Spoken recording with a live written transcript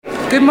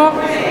Good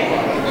morning.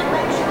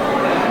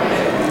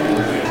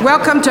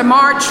 Welcome to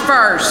March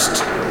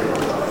 1st.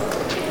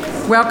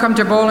 Welcome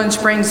to Boiling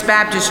Springs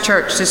Baptist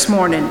Church this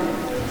morning.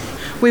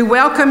 We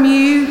welcome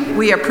you.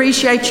 We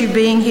appreciate you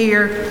being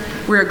here.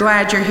 We're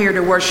glad you're here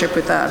to worship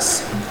with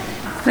us.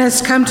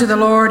 Let's come to the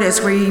Lord as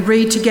we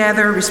read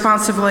together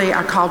responsively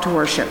our call to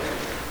worship.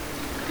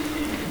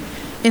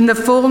 In the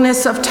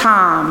fullness of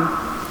time,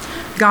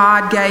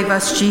 God gave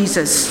us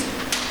Jesus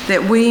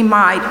that we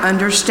might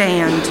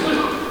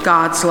understand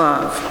God's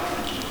love.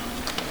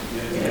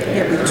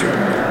 Yet we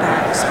turn our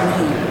backs on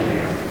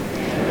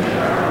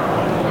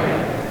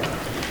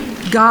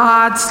Him.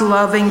 God's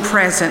loving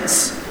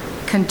presence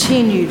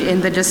continued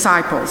in the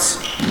disciples,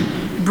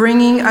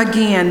 bringing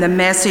again the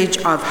message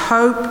of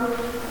hope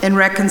and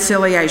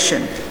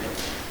reconciliation.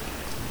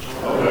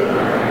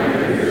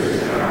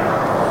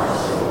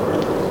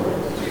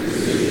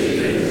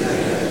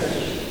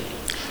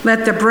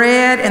 Let the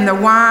bread and the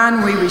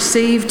wine we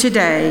receive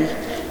today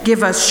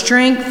give us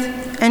strength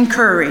and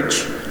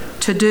courage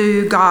to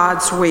do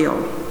God's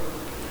will.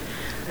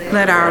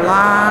 Let our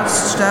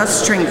lives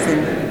thus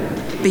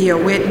strengthened be a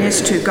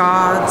witness to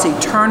God's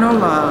eternal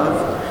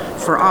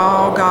love for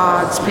all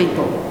God's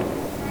people.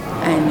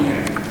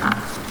 Amen.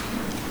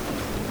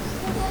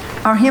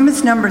 Our hymn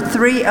is number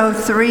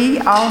 303,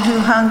 All Who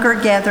Hunger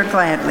Gather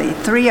Gladly.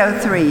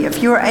 303.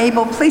 If you are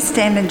able, please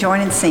stand and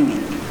join in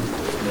singing.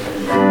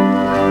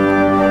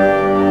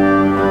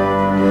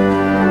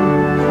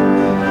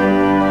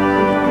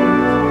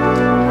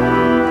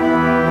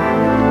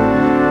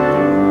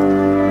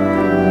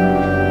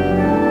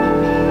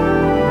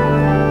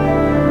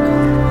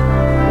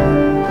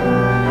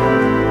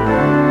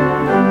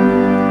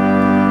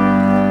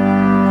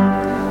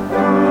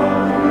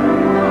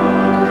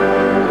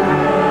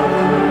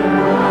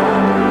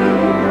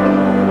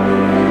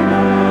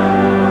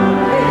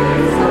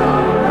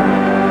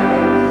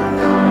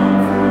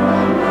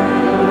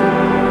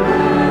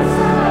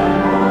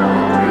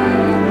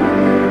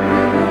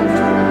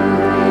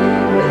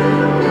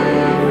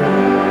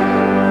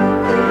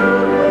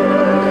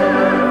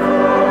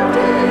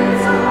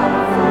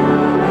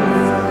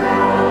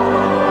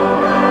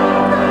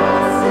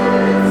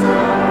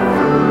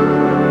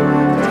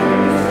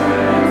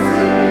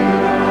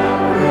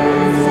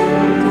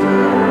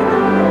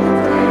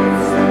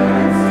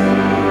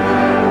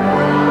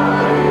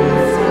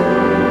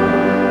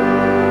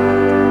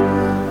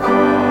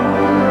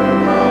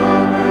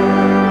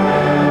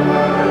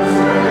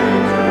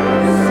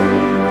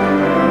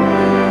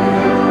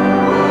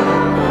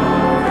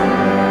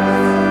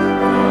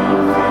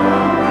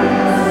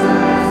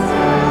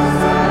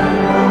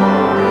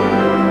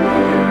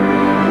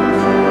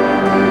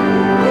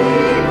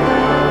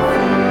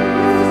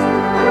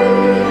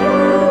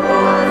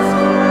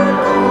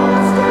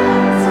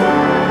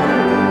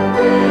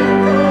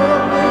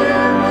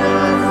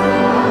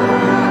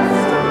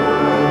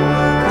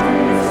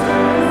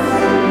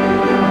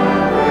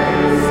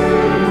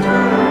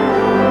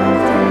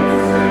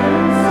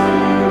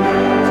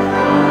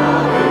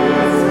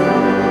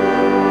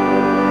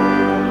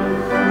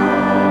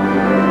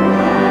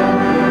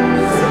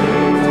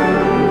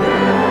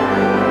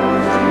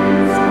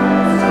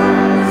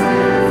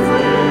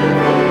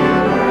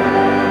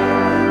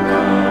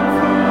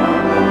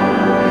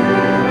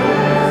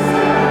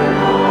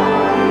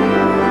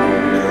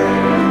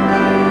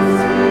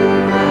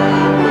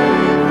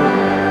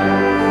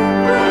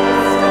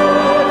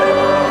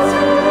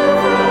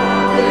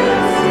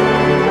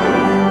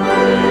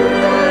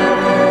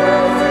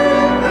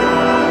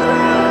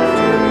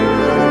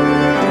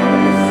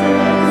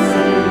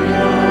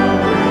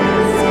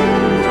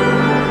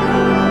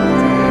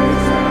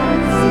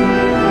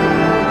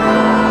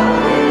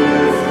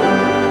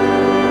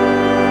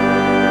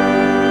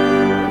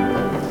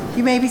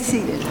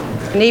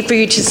 I need for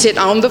you to sit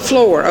on the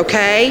floor,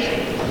 okay?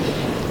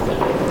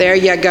 There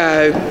you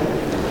go.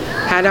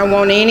 I don't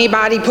want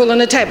anybody pulling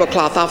the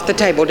tablecloth off the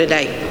table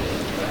today.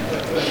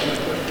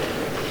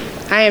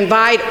 I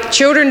invite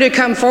children to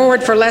come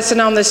forward for lesson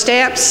on the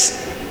steps.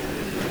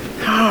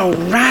 All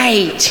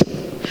right.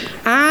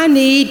 I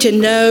need to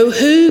know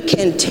who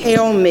can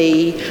tell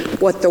me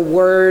what the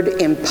word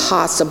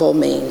impossible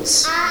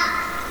means.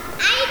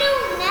 I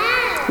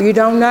don't know. You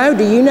don't know?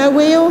 Do you know,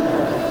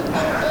 Will?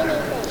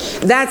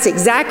 That's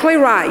exactly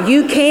right.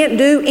 You can't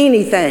do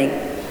anything.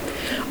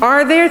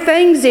 Are there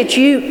things that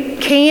you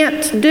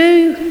can't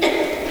do?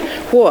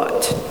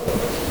 What?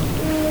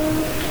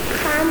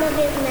 Climb a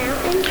big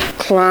mountain.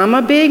 Climb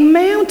a big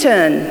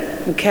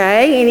mountain.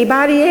 Okay.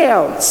 Anybody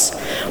else?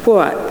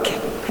 What?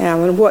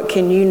 Alan, what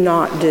can you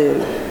not do?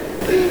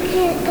 You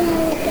can't go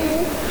in a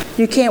cave.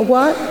 You can't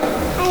what?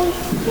 I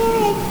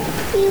said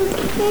you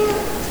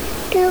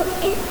can't go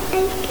in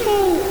a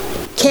cave.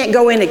 Can't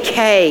go in a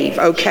cave.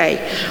 Okay.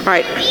 All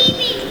right.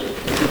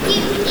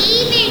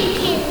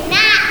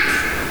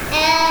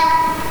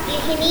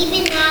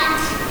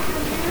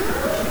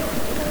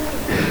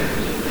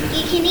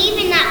 You can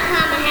even not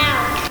climb a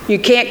house. You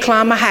can't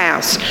climb a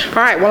house. All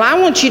right. Well, I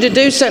want you to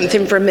do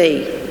something for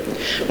me.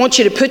 I want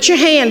you to put your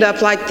hand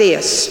up like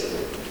this.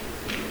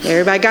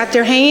 Everybody got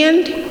their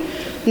hand?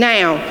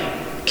 Now,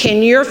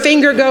 can your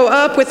finger go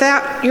up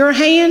without your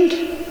hand?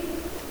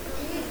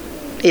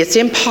 It's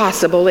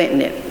impossible,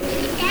 isn't it?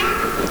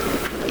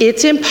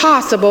 It's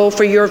impossible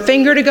for your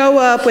finger to go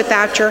up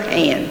without your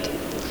hand.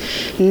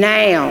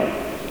 Now,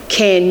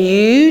 can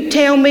you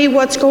tell me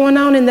what's going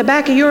on in the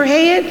back of your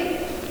head?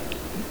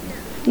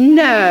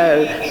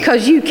 No,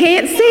 because you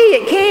can't see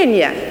it, can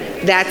you?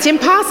 That's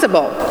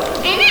impossible.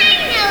 And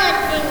I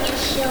know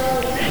what's in your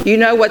shoulder. You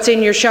know what's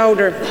in your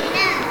shoulder? No.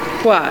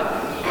 What?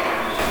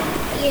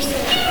 Your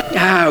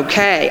shoulder.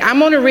 Okay, I'm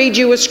going to read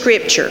you a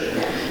scripture.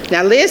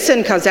 Now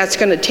listen, because that's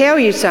going to tell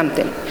you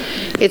something.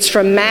 It's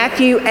from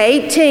Matthew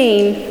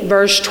 18,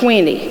 verse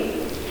 20.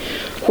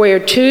 Where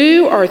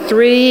 2 or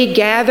 3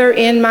 gather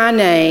in my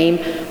name,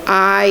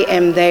 I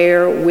am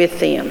there with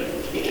them.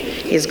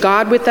 Is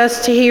God with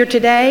us here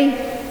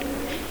today?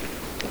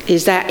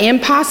 Is that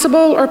impossible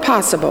or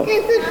possible?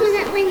 Let's look on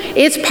that window.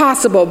 It's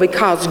possible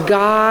because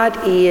God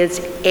is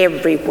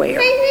everywhere.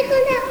 Let's look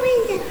on that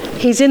window.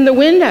 He's in the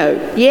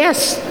window.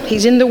 Yes,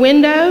 he's in the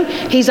window.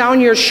 He's on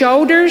your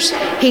shoulders.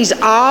 He's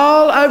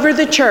all over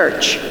the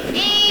church.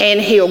 And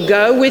he'll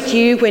go with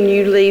you when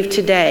you leave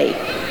today.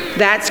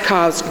 That's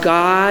because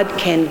God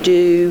can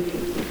do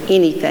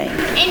anything.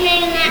 And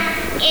we're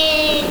not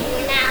eating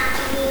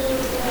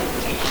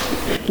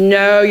lunch.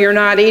 No, you're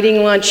not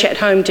eating lunch at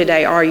home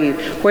today, are you?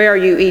 Where are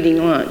you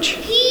eating lunch?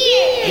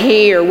 Here.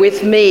 Here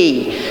with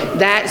me.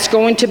 That's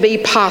going to be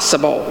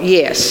possible.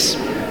 Yes.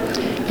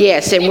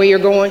 Yes, and we're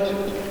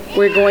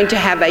going to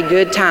have a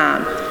good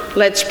time.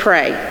 Let's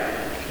pray.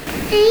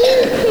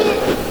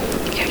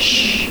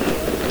 Shh.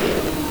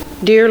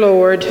 Dear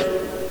Lord,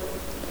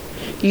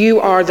 you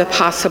are the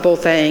possible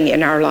thing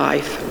in our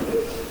life.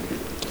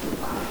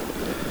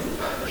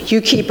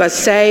 You keep us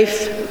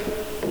safe.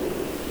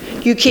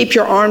 You keep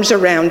your arms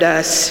around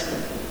us.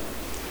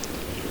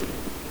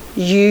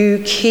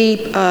 You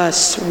keep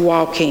us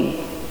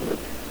walking.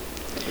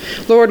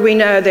 Lord, we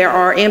know there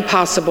are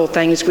impossible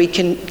things we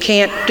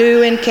can't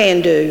do and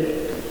can do.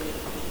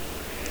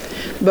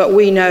 But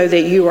we know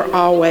that you are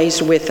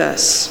always with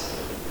us.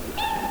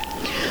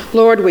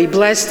 Lord, we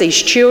bless these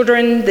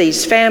children,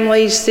 these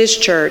families, this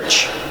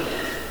church,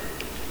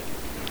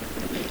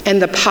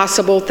 and the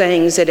possible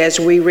things that as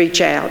we reach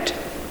out,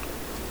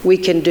 we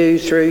can do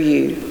through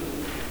you.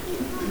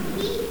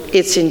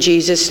 It's in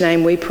Jesus'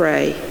 name we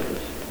pray.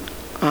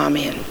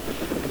 Amen.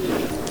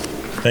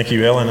 Thank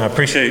you, Ellen. I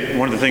appreciate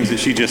one of the things that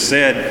she just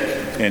said,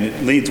 and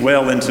it leads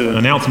well into an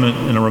announcement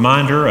and a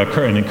reminder,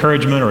 an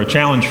encouragement or a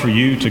challenge for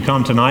you to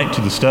come tonight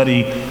to the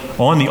study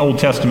on the Old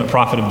Testament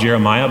prophet of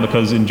Jeremiah,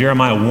 because in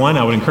Jeremiah 1,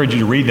 I would encourage you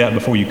to read that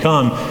before you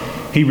come.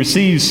 He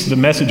receives the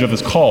message of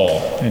his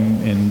call,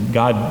 and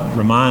God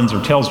reminds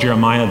or tells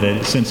Jeremiah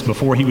that since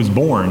before he was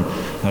born,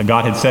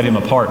 God had set him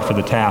apart for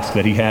the task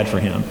that he had for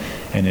him.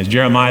 And as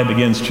Jeremiah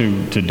begins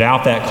to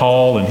doubt that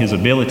call and his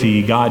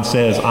ability, God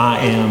says, I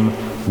am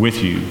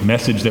with you.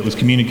 Message that was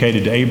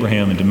communicated to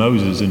Abraham and to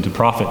Moses and to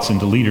prophets and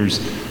to leaders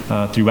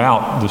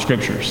throughout the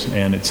scriptures.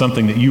 And it's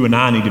something that you and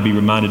I need to be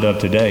reminded of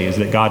today, is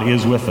that God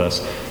is with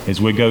us as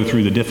we go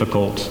through the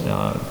difficult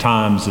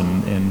times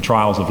and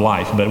trials of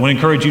life. But I want to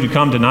encourage you to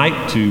come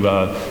tonight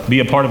to be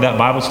a part of that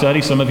Bible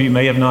study. Some of you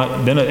may have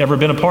not ever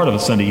been a part of a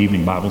Sunday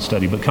evening Bible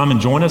study, but come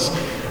and join us.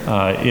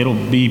 It'll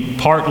be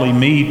partly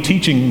me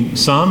teaching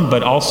some,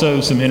 but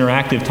also some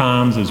interactive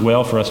times as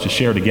well for us to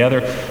share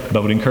together.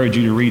 But would encourage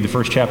you to read the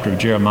first chapter of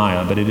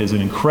Jeremiah. But it is an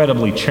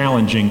incredibly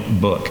challenging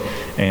book.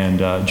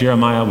 And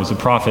Jeremiah was a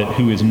prophet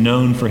who is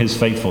known for his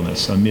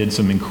faithfulness amid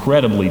some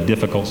incredibly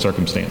difficult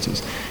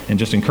circumstances. And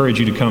just encourage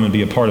you to come and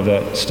be a part of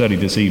that study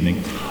this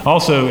evening.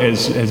 Also,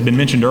 as has been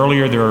mentioned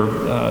earlier, there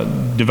are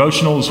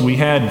devotionals. We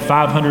had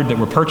 500 that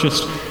were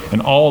purchased,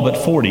 and all but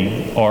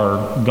 40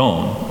 are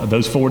gone.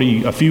 Those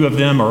 40, a few of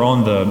them are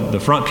on the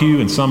front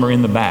pew, and some are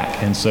in the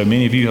back. And so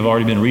many of you have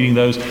already been reading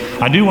those.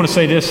 I do want to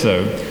say this,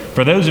 though.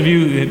 For those of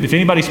you, if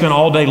anybody spent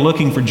all day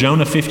looking for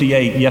Jonah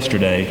 58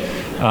 yesterday,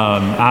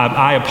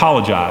 I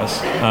apologize.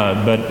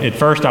 But at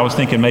first I was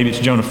thinking maybe it's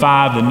Jonah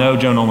 5. Then no,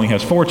 Jonah only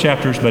has 4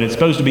 chapters, but it's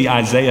supposed to be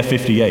Isaiah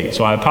 58.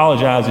 So I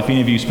apologize if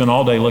any of you spent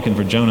all day looking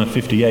for Jonah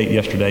 58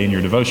 yesterday in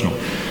your devotional.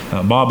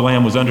 Bob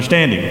Lamb was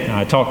understanding.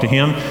 I talked to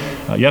him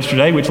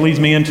yesterday, which leads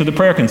me into the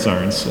prayer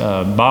concerns.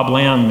 Bob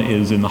Lamb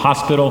is in the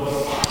hospital.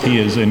 He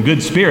is in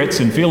good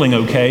spirits and feeling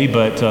okay,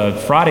 but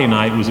Friday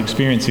night was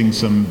experiencing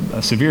some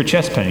severe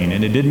chest pain,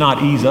 and it did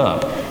not ease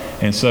up.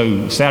 And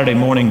so Saturday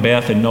morning,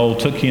 Beth and Noel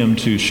took him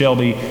to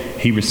Shelby.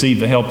 He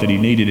received the help that he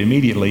needed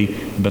immediately,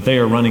 but they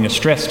are running a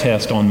stress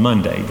test on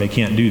Monday. They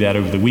can't do that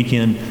over the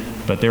weekend,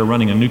 but they're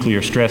running a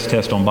nuclear stress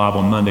test on Bob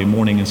on Monday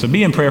morning. And so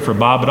be in prayer for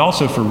Bob, but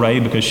also for Ray,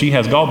 because she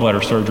has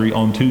gallbladder surgery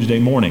on Tuesday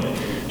morning.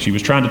 She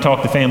was trying to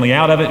talk the family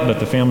out of it, but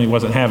the family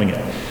wasn't having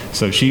it.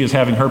 So she is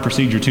having her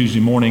procedure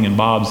Tuesday morning, and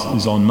Bob's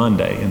is on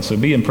Monday. And so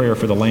be in prayer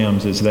for the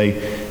Lambs as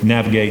they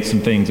navigate some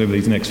things over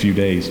these next few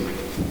days.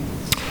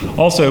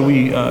 Also,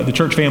 the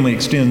church family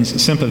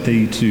extends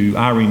sympathy to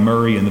Irene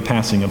Murray and the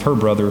passing of her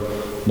brother,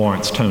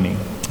 Lawrence Toney.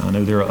 I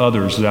know there are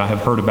others that I have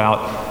heard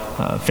about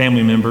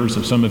family members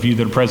of some of you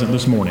that are present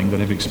this morning that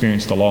have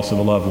experienced the loss of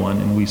a loved one,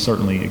 and we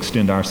certainly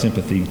extend our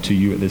sympathy to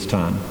you at this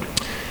time.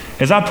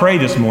 As I pray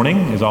this morning,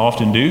 as I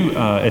often do,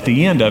 at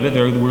the end of it,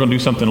 we're going to do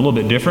something a little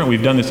bit different.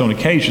 We've done this on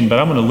occasion, but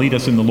I'm going to lead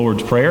us in the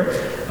Lord's Prayer.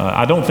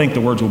 I don't think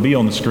the words will be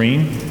on the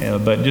screen,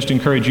 but just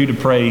encourage you to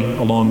pray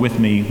along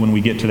with me when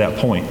we get to that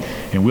point.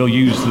 And we'll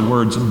use the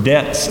words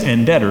debts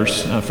and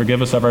debtors,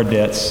 forgive us of our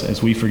debts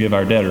as we forgive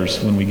our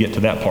debtors when we get to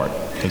that part,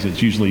 because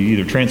it's usually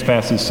either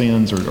trespasses,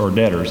 sins, or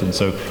debtors. And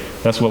so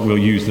that's what we'll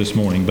use this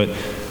morning. But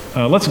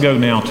let's go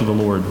now to the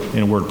Lord in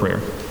a word of prayer.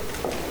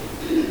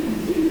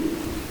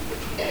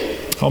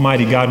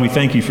 Almighty God, we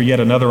thank you for yet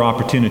another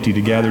opportunity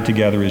to gather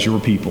together as your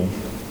people.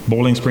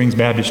 Boiling Springs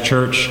Baptist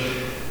Church,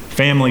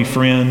 family,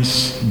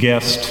 friends,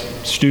 guests,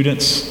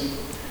 students.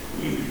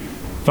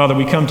 Father,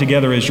 we come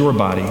together as your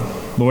body.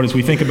 Lord, as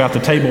we think about the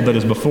table that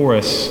is before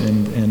us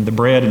and the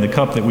bread and the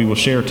cup that we will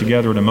share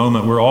together in a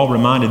moment, we're all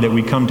reminded that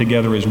we come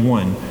together as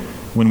one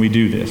when we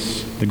do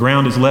this. The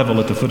ground is level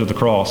at the foot of the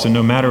cross, and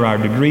no matter our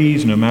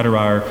degrees, no matter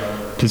our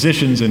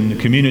positions in the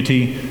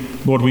community,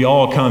 Lord, we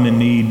all come in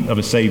need of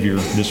a Savior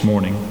this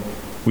morning.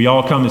 We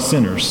all come as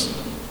sinners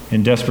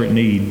in desperate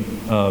need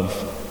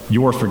of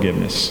your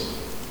forgiveness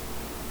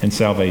and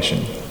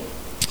salvation.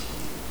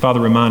 Father,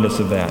 remind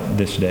us of that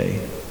this day.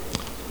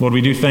 Lord,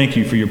 we do thank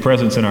you for your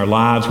presence in our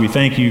lives. We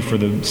thank you for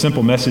the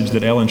simple message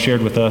that Ellen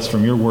shared with us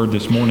from your word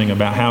this morning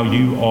about how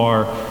you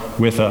are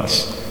with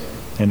us.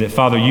 And that,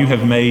 Father, you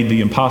have made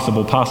the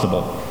impossible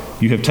possible.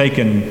 You have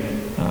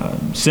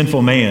taken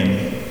sinful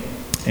man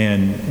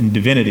and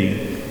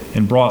divinity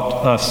and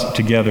brought us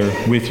together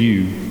with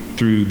you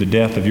through the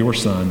death of your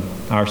Son,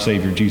 our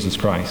Savior, Jesus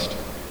Christ.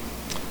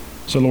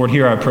 So, Lord,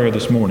 hear our prayer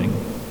this morning.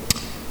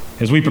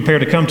 As we prepare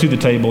to come to the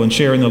table and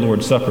share in the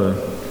Lord's Supper,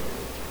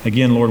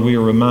 again, Lord, we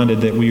are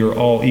reminded that we are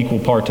all equal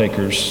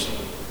partakers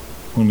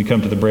when we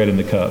come to the bread and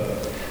the cup.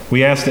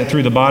 We ask that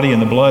through the body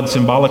and the blood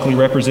symbolically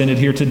represented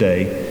here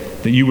today,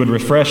 that you would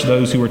refresh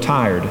those who are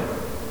tired,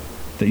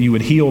 that you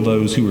would heal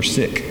those who are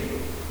sick,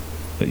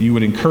 that you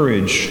would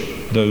encourage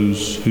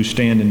those who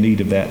stand in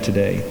need of that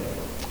today.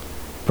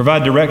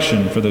 Provide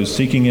direction for those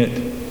seeking it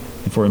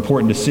and for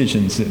important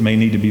decisions that may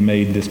need to be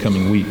made this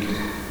coming week.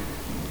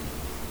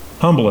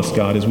 Humble us,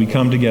 God, as we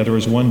come together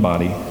as one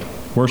body,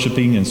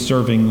 worshiping and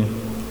serving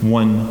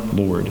one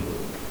Lord.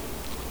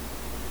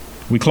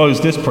 We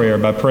close this prayer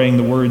by praying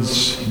the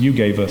words you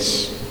gave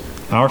us.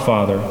 Our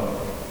Father,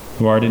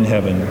 who art in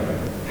heaven,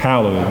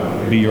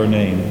 hallowed be your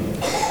name.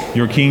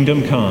 Your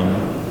kingdom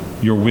come,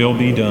 your will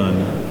be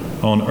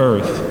done, on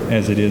earth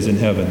as it is in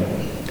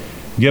heaven.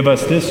 Give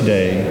us this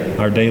day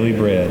our daily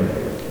bread,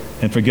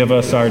 and forgive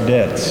us our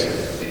debts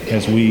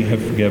as we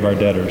have forgive our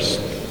debtors.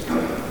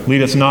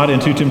 Lead us not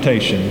into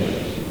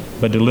temptation,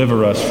 but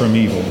deliver us from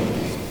evil.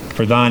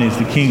 For thine is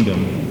the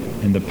kingdom,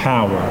 and the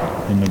power,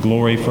 and the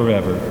glory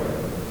forever.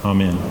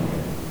 Amen.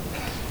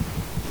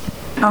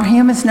 Our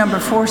hymn is number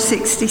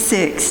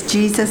 466,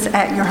 Jesus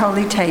at Your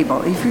Holy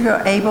Table. If you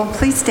are able,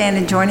 please stand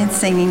and join in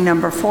singing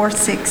number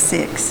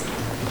 466.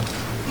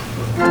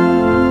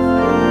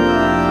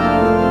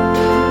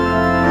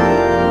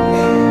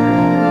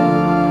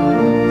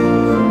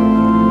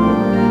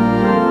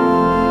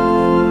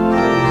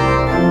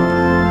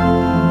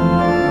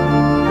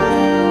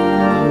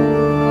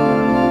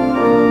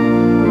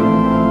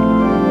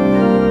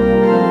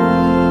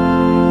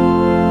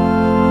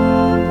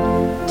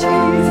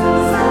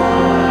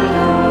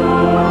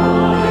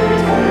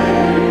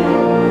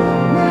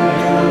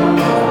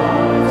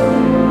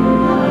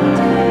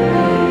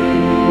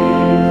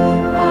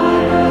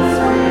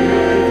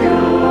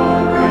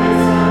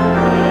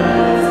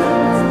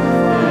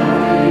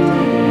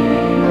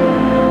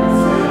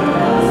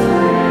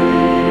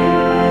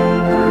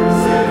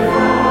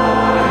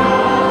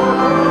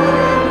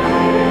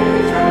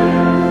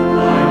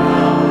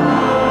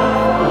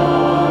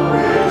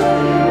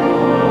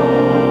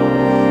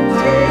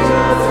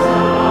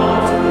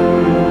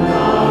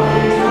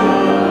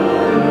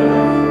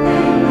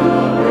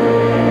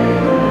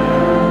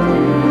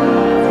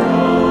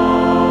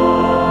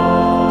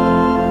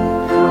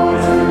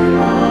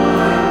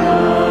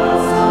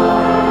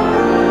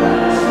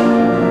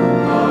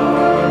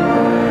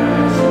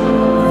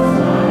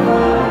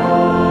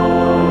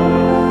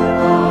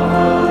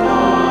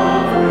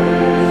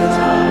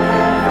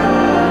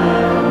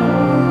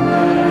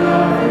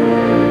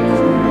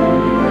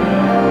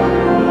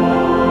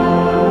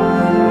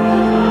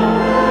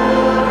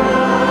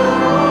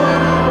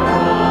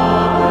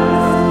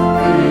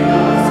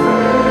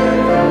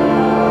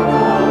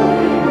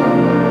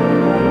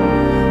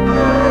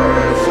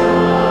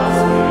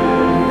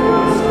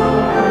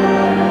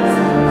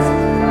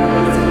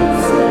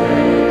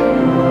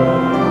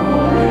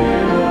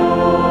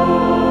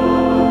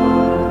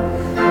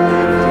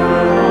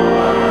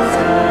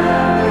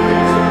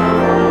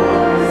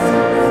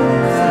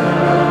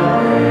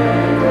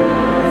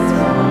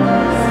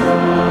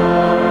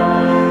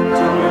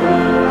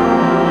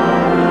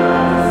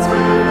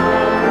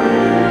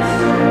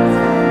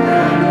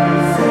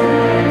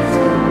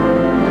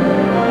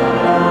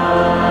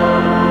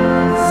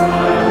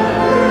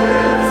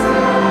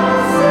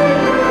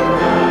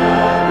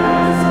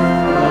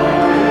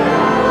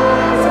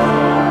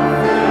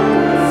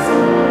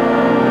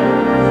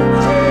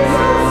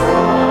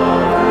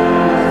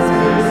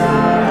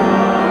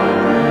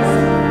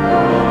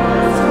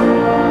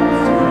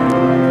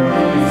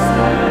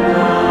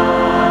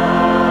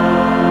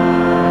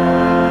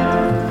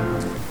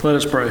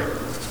 Let us pray.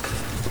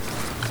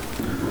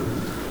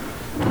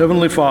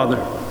 Heavenly Father,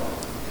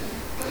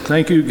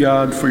 thank you,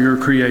 God, for your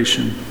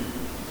creation,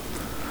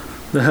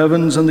 the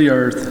heavens and the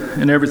earth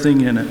and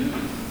everything in it.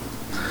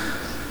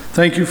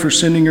 Thank you for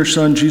sending your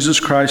Son, Jesus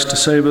Christ, to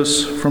save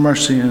us from our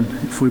sin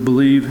if we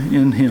believe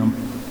in him.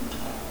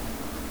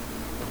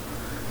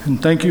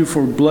 And thank you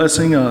for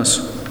blessing us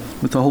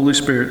with the Holy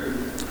Spirit,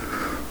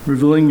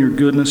 revealing your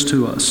goodness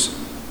to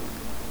us.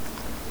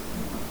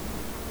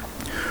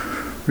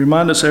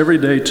 Remind us every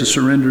day to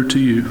surrender to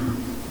you.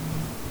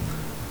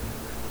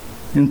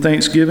 In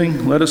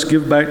thanksgiving, let us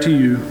give back to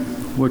you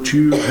what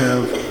you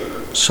have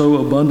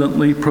so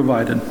abundantly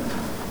provided.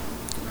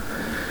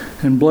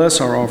 And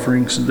bless our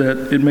offerings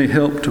that it may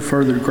help to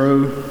further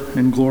grow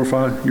and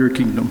glorify your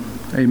kingdom.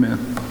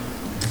 Amen.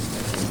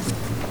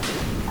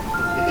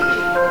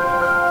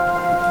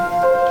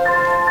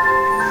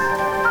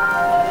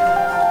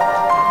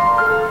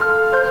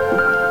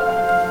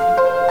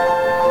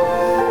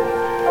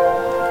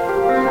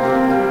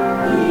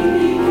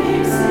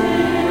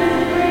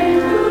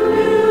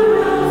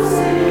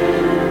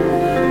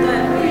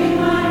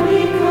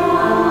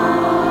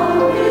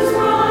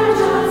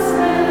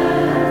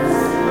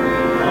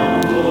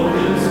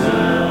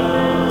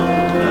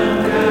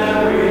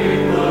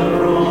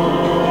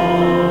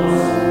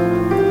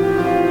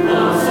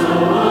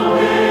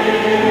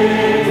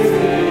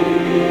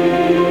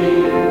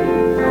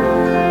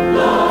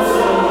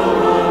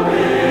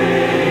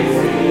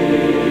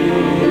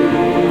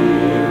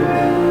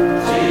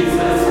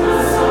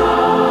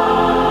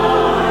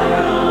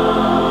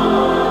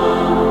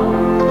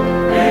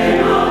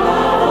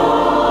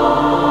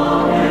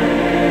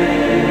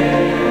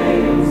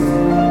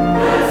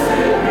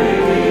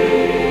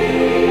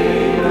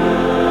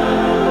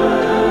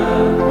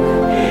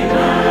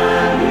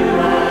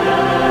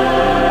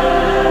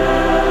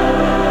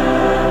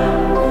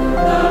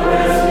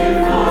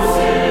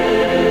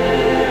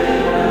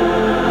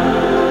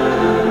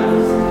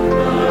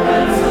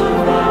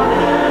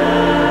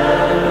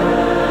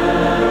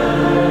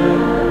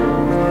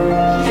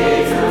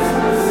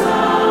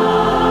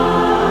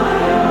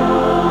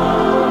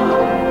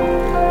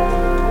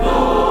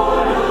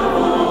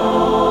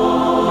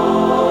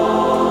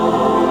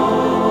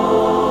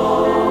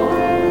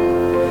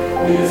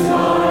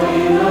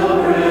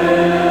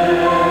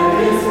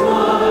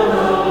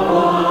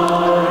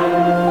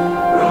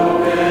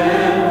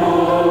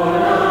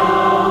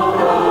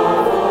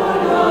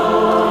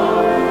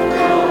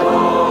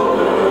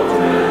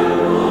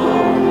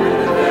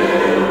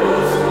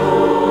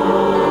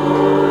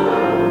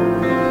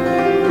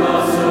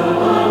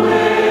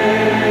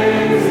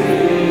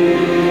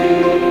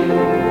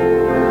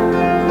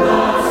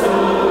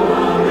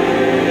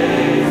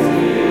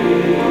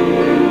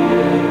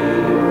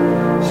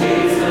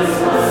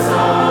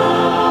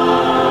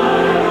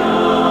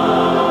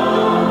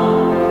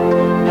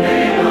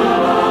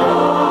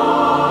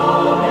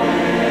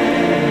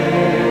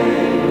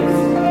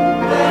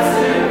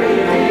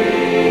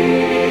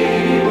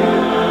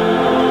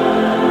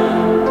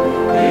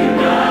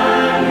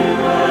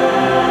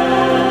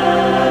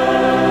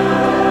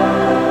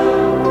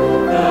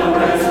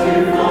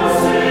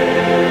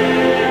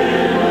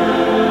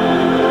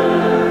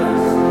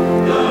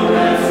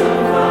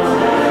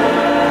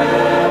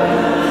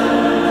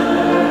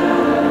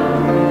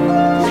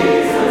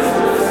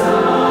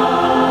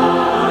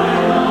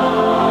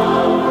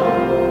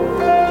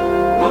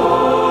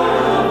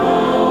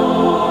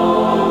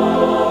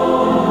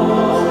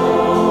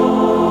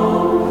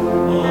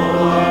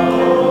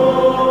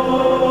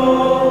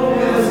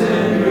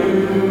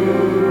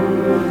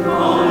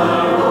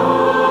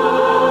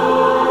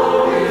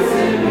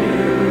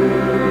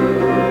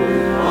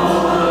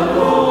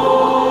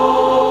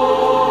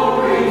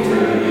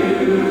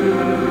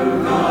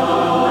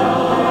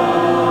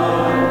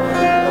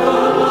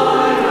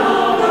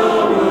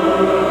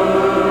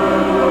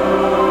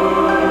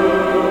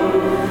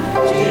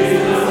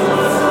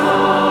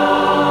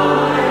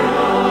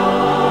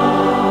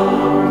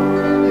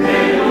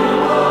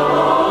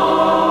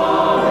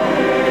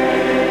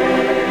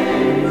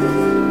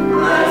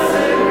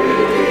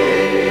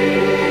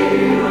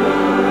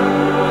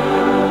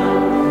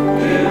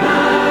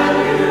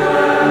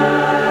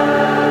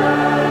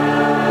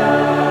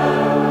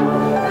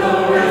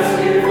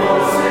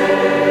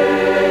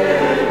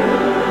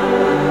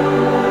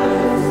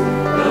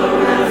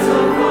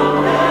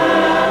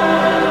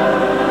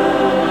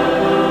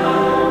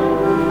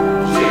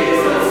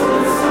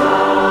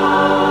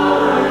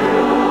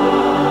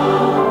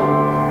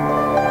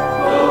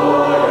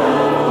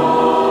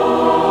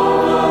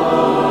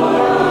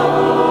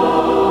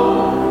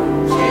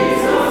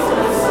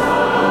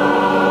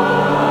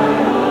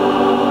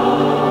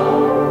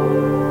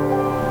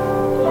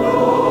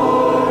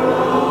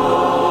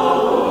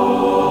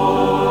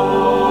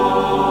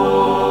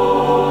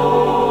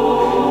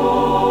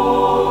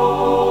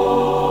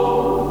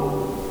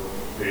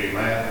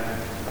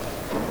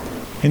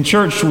 In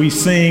church, we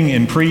sing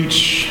and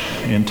preach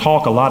and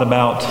talk a lot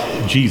about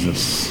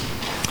Jesus.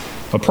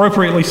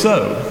 Appropriately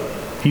so.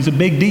 He's a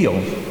big deal,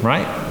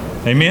 right?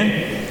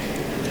 Amen?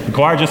 The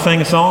choir just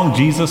sang a song,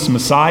 Jesus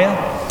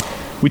Messiah.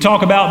 We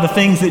talk about the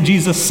things that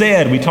Jesus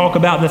said. We talk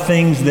about the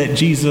things that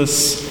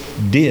Jesus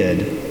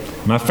did.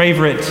 My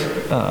favorite,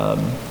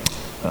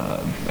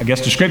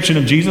 description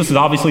of Jesus is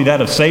obviously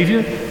that of Savior.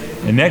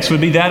 And next would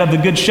be that of the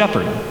Good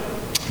Shepherd.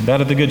 That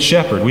of the Good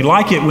Shepherd. We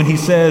like it when he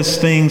says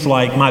things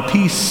like, my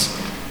peace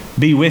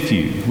be with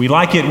you. We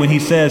like it when he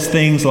says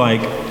things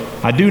like,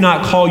 I do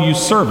not call you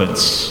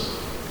servants,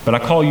 but I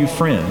call you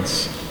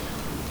friends.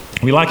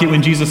 We like it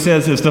when Jesus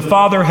says this, the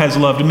Father has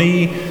loved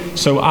me,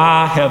 so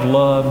I have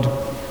loved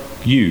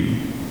you.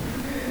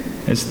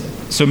 As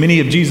so many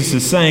of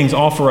Jesus' sayings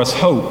offer us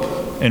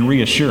hope and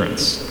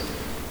reassurance.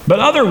 But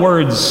other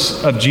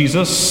words of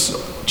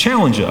Jesus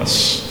challenge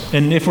us,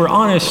 and if we're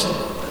honest,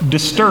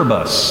 disturb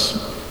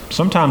us,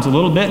 sometimes a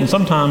little bit and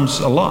sometimes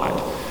a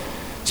lot.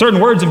 Certain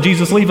words of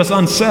Jesus leave us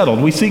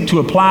unsettled. We seek to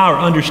apply or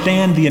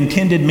understand the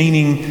intended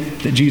meaning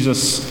that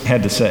Jesus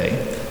had to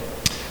say.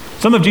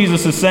 Some of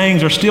Jesus'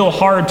 sayings are still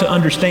hard to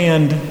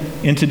understand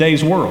in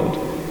today's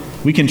world.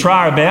 We can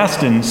try our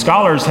best, and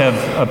scholars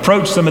have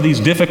approached some of these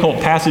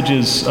difficult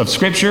passages of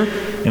Scripture,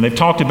 and they've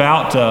talked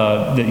about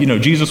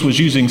that Jesus was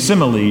using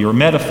simile or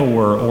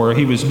metaphor, or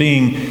he was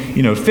being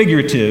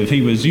figurative.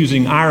 He was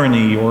using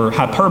irony or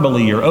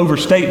hyperbole or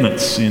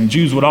overstatements, and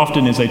Jews would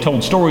often, as they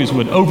told stories,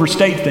 would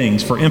overstate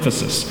things for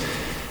emphasis.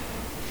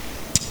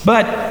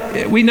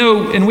 But we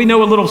know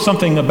a little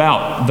something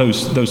about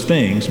those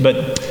things.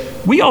 But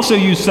we also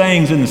use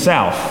sayings in the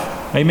South,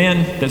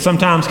 amen, that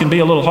sometimes can be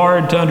a little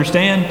hard to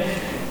understand.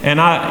 And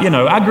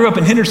I grew up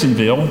in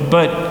Hendersonville,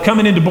 but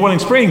coming into Boiling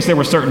Springs, there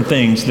were certain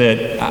things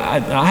that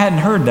I hadn't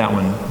heard that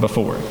one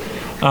before.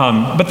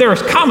 But there are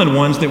common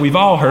ones that we've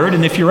all heard.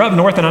 And if you're up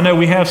north, and I know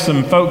we have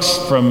some folks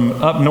from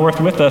up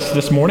north with us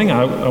this morning,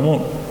 I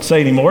won't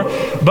say anymore.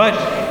 But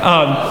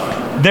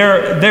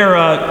there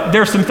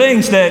are some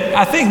things that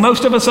I think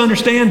most of us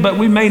understand, but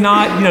we may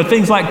not.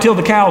 Things like till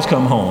the cows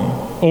come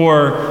home,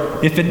 or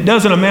if it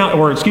doesn't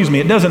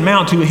it doesn't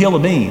mount to a hill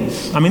of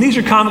beans. I mean, these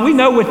are common. We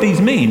know what these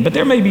mean, but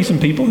there may be some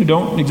people who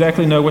don't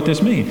exactly know what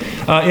this means.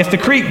 If the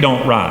creek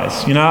don't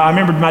rise, I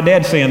remember my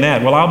dad saying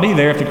that. Well, I'll be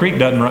there if the creek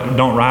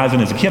don't rise.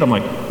 And as a kid, I'm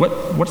like,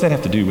 what's that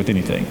have to do with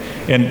anything?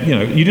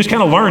 And you just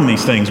kind of learn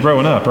these things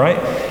growing up, right?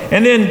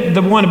 And then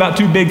the one about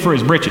too big for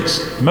his britches.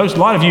 A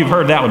lot of you have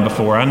heard that one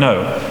before. I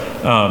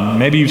know.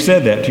 Maybe you've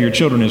said that to your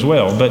children as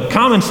well. But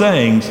common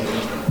sayings.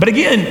 But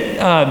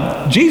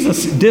again,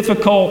 Jesus'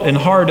 difficult and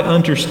hard to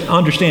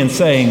understand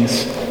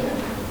sayings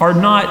are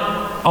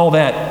not all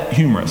that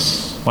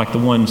humorous, like the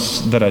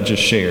ones that I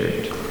just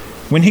shared.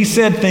 When he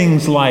said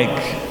things like,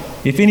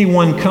 if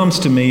anyone comes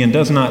to me and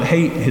does not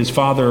hate his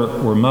father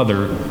or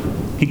mother,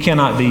 he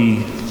cannot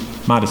be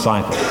my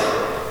disciple.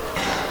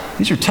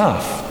 These are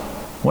tough.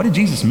 What did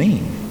Jesus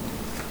mean?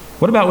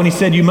 What about when he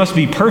said, you must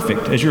be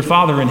perfect as your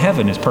Father in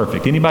heaven is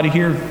perfect? Anybody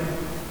here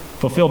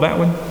fulfill that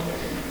one?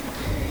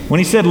 When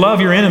he said,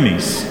 love your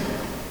enemies.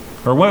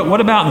 Or what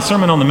about in the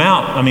Sermon on the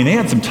Mount? I mean, they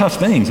had some tough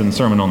things in the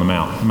Sermon on the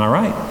Mount. Am I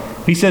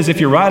right? He says,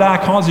 if your right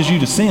eye causes you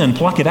to sin,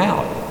 pluck it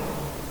out.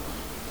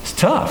 It's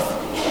tough.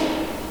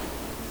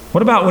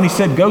 What about when he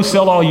said, go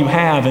sell all you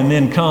have and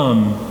then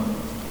come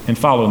and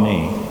follow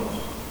me?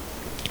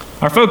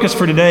 Our focus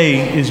for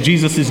today is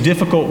Jesus'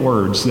 difficult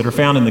words that are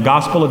found in the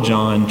Gospel of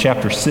John,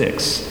 chapter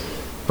 6.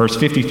 Verse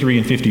 53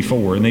 and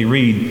 54, and they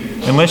read,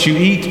 unless you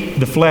eat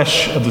the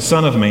flesh of the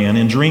Son of Man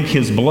and drink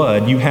his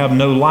blood, you have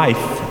no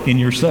life in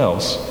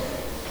yourselves.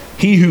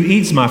 He who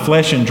eats my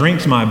flesh and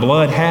drinks my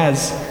blood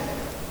has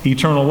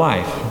eternal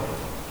life.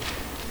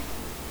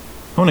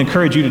 I want to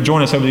encourage you to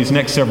join us over these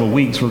next several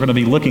weeks. We're going to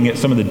be looking at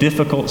some of the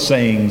difficult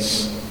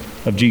sayings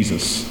of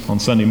Jesus on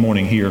Sunday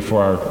morning here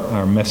for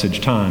our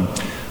message time.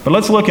 But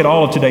let's look at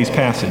all of today's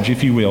passage,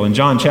 if you will, in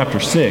John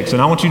chapter 6.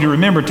 And I want you to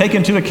remember, take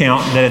into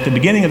account that at the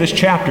beginning of this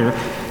chapter,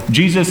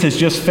 Jesus has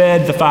just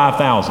fed the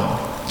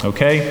 5,000,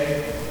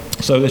 okay?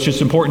 So it's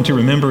just important to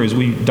remember as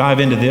we dive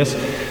into this.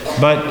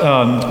 But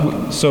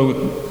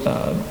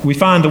we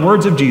find the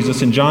words of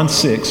Jesus in John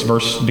 6,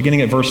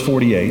 beginning at verse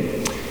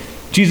 48.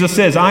 Jesus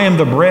says, I am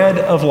the bread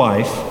of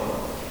life.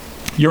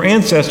 Your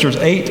ancestors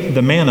ate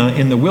the manna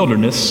in the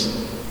wilderness,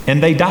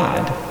 and they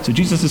died. So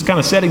Jesus is kind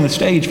of setting the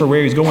stage for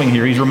where he's going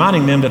here. He's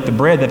reminding them that the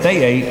bread that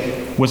they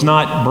ate was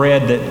not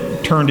bread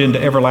that turned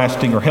into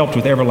everlasting or helped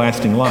with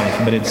everlasting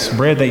life, but it's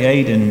bread they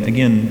ate, and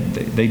again,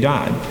 they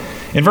died.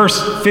 In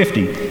verse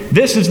 50,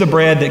 this is the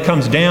bread that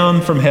comes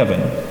down from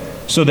heaven,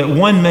 so that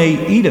one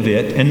may eat of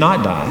it and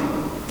not die.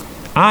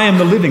 I am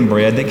the living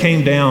bread that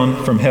came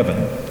down from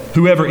heaven.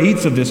 Whoever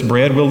eats of this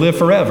bread will live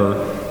forever,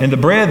 and the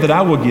bread that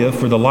I will give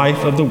for the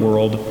life of the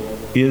world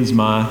is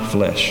my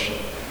flesh.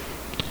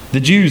 The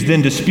Jews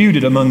then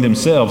disputed among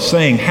themselves,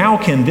 saying, how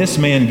can this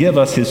man give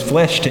us his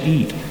flesh to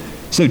eat?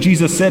 So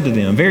Jesus said to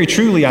them, very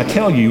truly I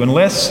tell you,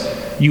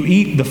 unless you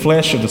eat the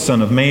flesh of the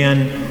Son of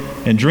Man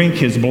and drink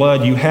his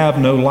blood, you have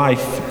no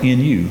life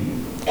in you.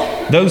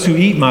 Those who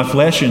eat my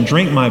flesh and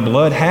drink my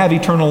blood have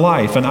eternal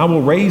life, and I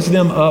will raise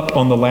them up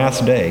on the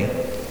last day.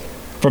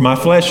 For my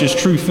flesh is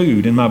true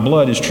food, and my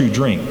blood is true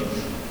drink.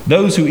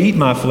 Those who eat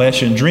my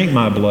flesh and drink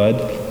my blood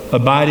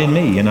abide in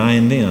me, and I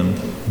in them,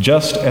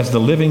 just as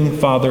the living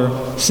Father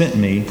sent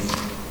me,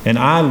 and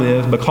I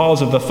live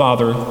because of the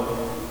Father.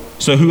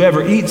 So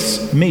whoever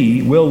eats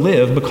me will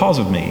live because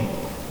of me.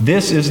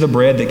 This is the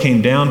bread that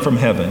came down from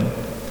heaven,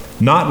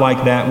 not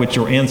like that which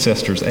your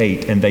ancestors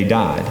ate, and they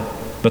died.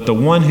 But the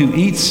one who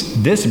eats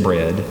this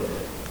bread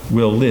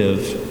will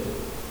live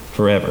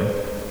forever.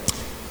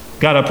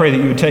 God, I pray that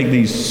you would take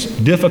these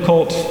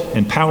difficult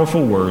and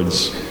powerful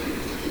words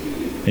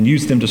and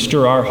use them to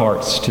stir our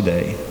hearts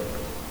today.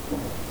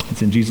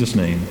 It's in Jesus'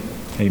 name,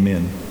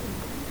 amen.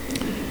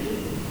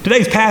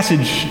 Today's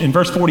passage in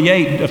verse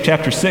 48 of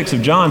chapter 6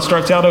 of John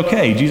starts out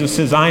okay. Jesus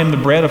says, I am the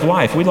bread of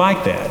life. We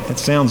like that. That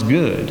sounds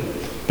good.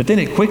 But then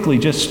it quickly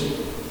just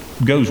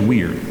goes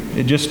weird.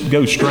 It just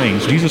goes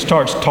strange. Jesus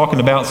starts talking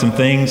about some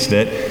things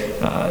that,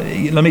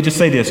 let me just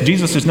say this.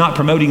 Jesus is not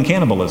promoting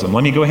cannibalism.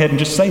 Let me go ahead and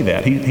just say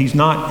that. He's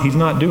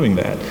not doing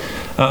that.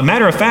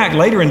 Matter of fact,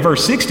 later in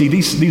verse 60,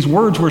 these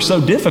words were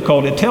so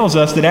difficult, it tells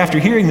us that after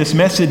hearing this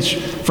message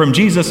from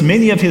Jesus,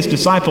 many of his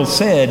disciples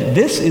said,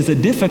 this is a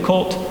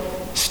difficult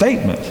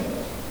statement,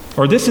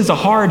 or this is a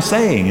hard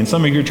saying in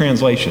some of your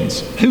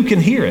translations. Who can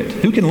hear it?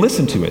 Who can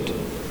listen to it?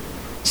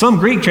 Some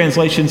Greek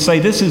translations say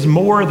this is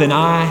more than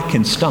I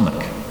can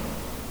stomach.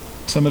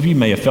 Some of you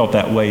may have felt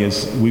that way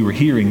as we were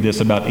hearing this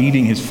about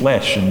eating his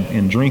flesh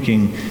and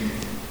drinking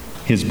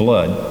his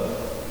blood.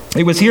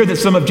 It was here that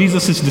some of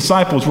Jesus'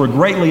 disciples were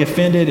greatly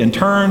offended and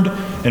turned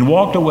and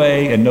walked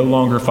away and no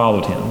longer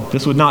followed him.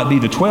 This would not be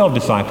the 12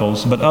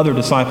 disciples, but other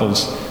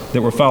disciples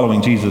that were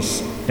following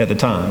Jesus at the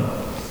time.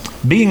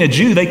 Being a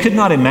Jew, they could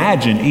not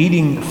imagine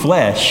eating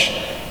flesh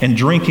and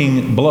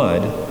drinking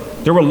blood.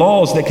 There were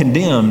laws that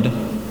condemned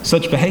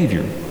such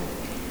behavior.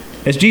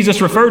 As Jesus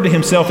referred to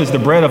himself as the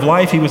bread of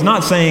life, he was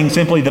not saying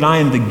simply that I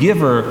am the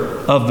giver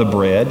of the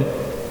bread,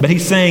 but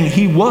he's saying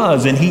he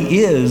was and he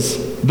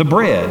is the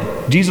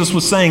bread. Jesus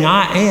was saying,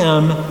 I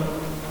am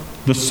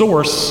the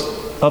source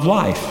of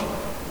life.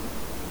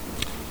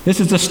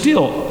 This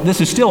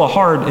is still a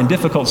hard and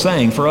difficult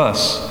saying for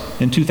us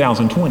in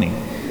 2020.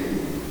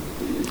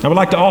 I would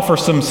like to offer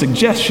some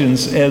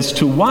suggestions as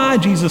to why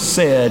Jesus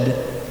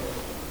said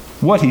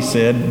what he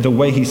said the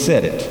way he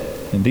said it.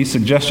 And these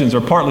suggestions are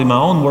partly my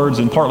own words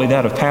and partly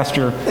that of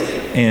pastor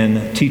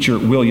and teacher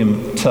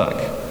William Tuck.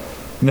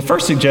 And the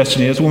first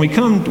suggestion is when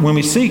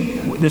we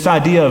seek this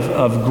idea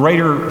of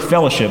greater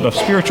fellowship, of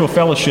spiritual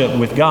fellowship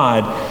with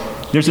God,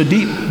 there's a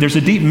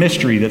deep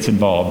mystery that's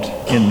involved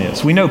in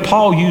this. We know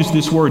Paul used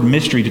this word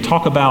mystery to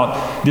talk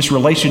about this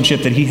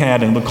relationship that he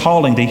had and the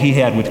calling that he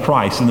had with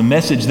Christ, and the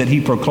message that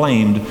he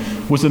proclaimed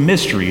was a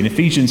mystery. In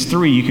Ephesians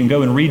 3, you can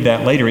go and read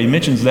that later. He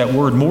mentions that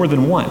word more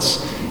than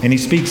once, and he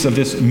speaks of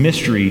this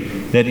mystery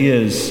that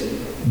is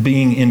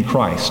being in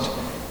Christ.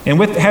 And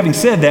with having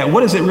said that,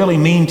 what does it really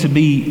mean to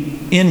be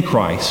in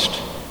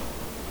Christ?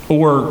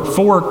 Or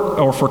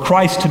for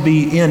Christ to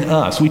be in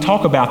us? We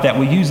talk about that.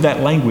 We use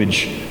that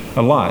language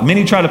a lot.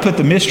 Many try to put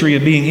the mystery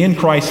of being in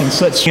Christ and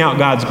such out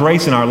God's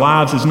grace in our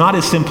lives is not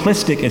as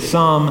simplistic as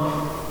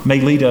some may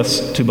lead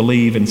us to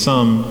believe, and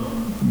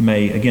some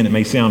may, again, it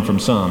may sound from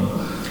some.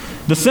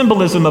 The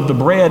symbolism of the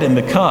bread and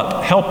the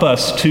cup help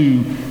us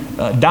to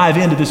dive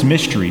into this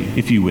mystery,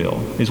 if you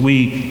will. As we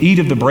eat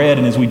of the bread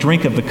and as we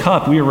drink of the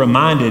cup, we are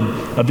reminded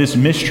of this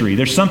mystery.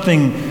 There's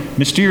something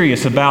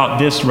mysterious about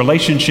this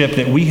relationship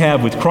that we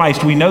have with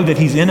Christ. We know that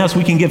he's in us.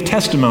 We can give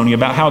testimony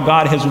about how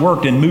God has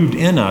worked and moved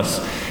in us.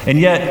 And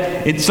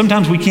yet,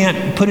 sometimes we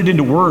can't put it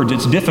into words.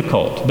 It's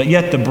difficult. But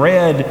yet the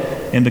bread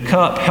and the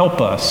cup help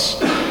us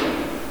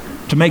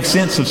to make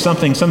sense of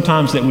something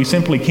sometimes that we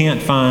simply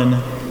can't find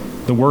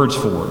the words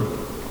for.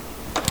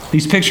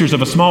 These pictures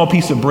of a small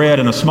piece of bread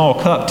and a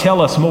small cup tell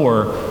us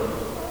more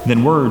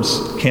than words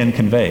can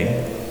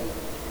convey.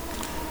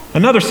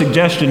 Another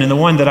suggestion, and the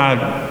one that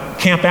I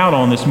camp out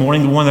on this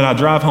morning, the one that I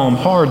drive home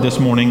hard this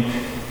morning,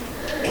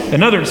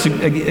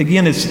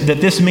 again, is that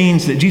this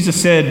means that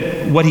Jesus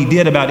said what he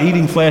did about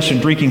eating flesh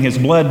and drinking his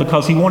blood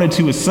because he wanted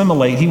to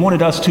assimilate, he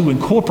wanted us to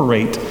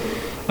incorporate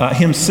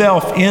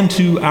himself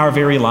into our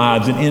very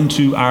lives and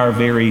into our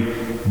very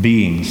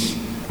beings.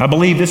 I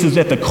believe this is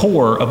at the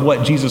core of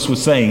what Jesus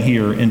was saying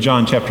here in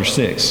John chapter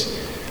 6.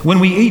 When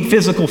we eat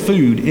physical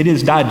food, it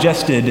is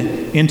digested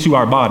into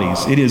our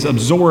bodies. It is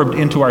absorbed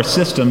into our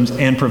systems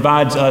and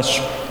provides us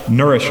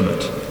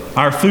nourishment.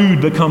 Our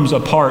food becomes a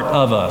part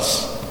of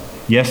us.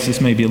 Yes, this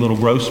may be a little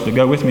gross, but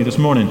go with me this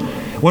morning.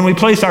 When we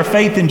place our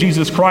faith in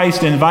Jesus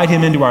Christ and invite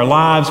him into our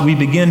lives, we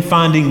begin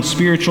finding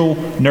spiritual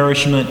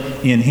nourishment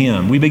in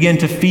him. We begin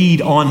to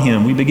feed on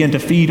him. We begin to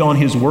feed on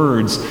his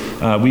words.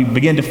 We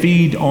begin to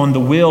feed on the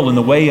will and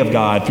the way of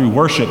God through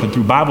worship and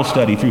through Bible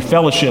study, through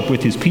fellowship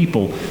with his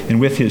people and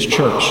with his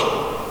church.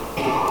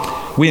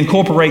 We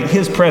incorporate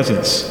his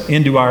presence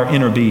into our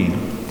inner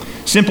being.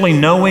 Simply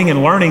knowing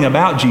and learning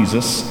about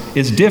Jesus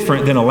is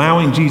different than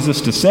allowing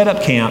Jesus to set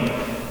up camp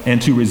and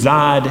to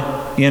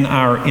reside in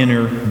our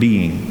inner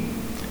being.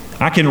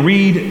 I can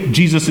read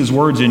Jesus'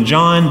 words in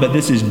John, but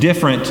this is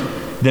different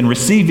than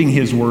receiving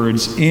his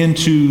words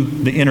into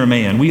the inner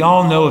man. We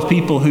all know of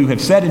people who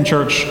have sat in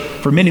church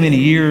for many, many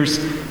years,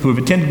 who have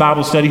attended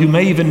Bible study, who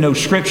may even know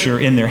Scripture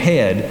in their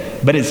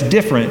head, but it's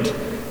different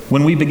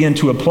when we begin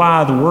to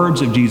apply the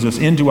words of Jesus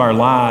into our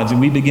lives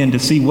and we begin to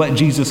see what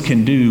Jesus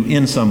can do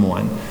in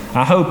someone.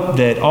 I hope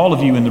that all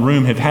of you in the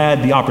room have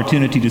had the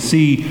opportunity to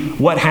see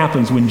what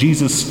happens when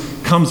Jesus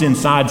comes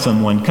inside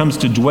someone, comes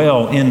to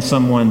dwell in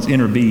someone's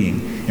inner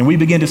being. And we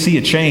begin to see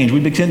a change. We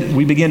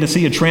begin to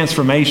see a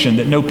transformation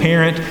that no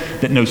parent,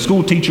 that no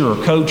school teacher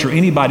or coach or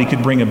anybody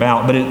could bring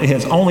about, but it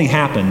has only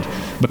happened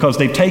because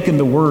they've taken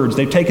the words,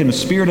 they've taken the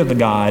Spirit of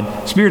God,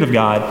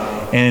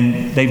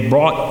 and they've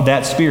brought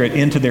that Spirit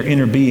into their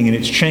inner being, and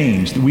it's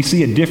changed. We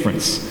see a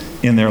difference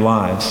in their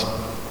lives.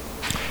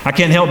 I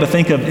can't help but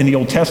think of, in the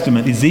Old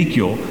Testament,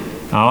 Ezekiel.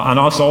 I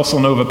also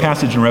know of a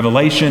passage in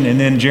Revelation, and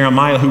then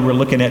Jeremiah, who we're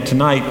looking at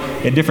tonight.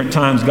 At different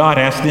times, God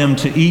asked them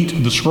to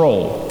eat the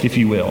scroll, if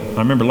you will. I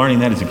remember learning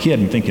that as a kid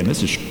and thinking,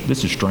 this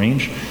is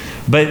strange.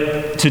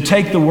 But to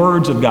take the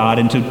words of God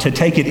and to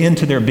take it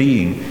into their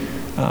being,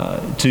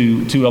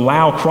 to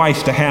allow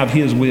Christ to have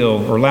his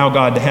will, or allow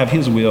God to have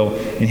his will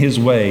in his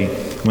way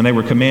when they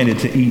were commanded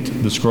to eat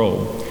the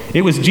scroll.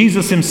 It was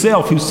Jesus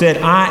himself who said,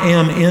 I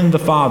am in the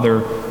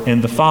Father,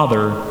 and the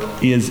Father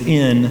is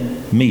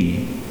in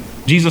me.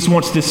 Jesus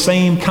wants this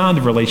same kind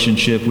of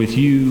relationship with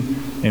you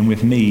and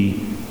with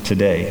me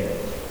today.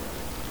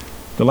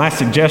 The last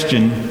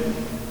suggestion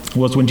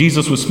was when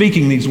Jesus was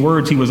speaking these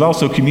words, he was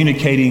also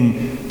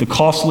communicating the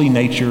costly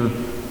nature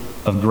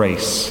of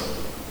grace.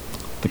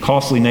 The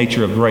costly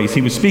nature of grace. He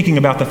was speaking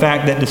about the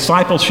fact that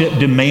discipleship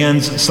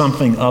demands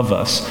something of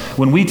us.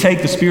 When we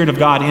take the Spirit of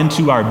God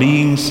into our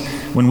beings,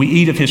 when we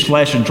eat of his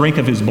flesh and drink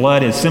of his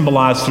blood as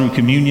symbolized through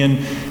communion,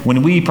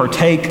 when we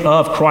partake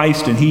of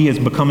Christ and he is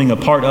becoming a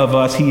part of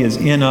us, he is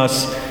in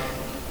us,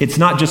 it's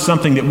not just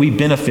something that we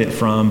benefit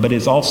from, but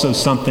it's also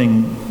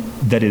something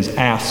that is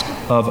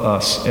asked of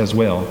us as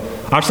well.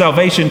 Our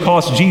salvation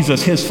cost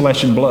Jesus his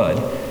flesh and blood,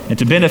 and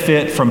to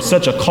benefit from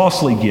such a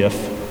costly gift,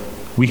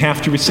 we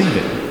have to receive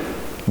it.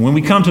 When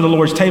we come to the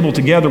Lord's table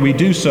together, we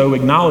do so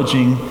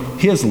acknowledging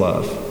his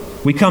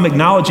love. We come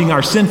acknowledging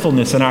our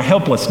sinfulness and our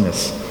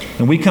helplessness,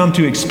 and we come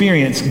to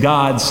experience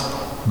God's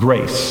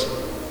grace.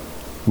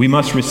 We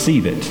must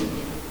receive it.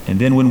 And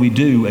then when we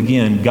do,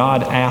 again,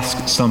 God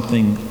asks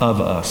something of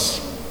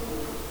us.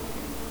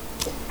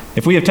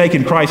 If we have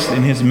taken Christ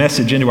and his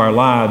message into our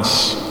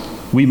lives,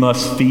 we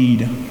must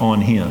feed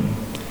on him.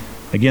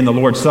 Again, the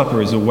Lord's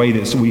Supper is a way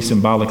that we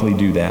symbolically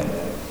do that.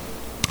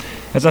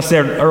 As I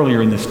said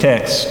earlier in this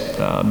text,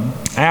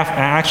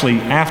 after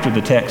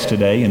the text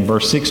today, in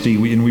verse 60,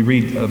 we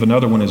read of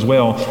another one as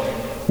well,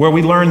 where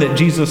we learn that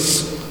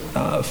Jesus,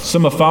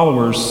 some of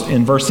followers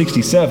in verse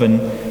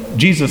 67,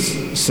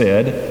 Jesus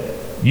said,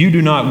 "You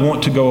do not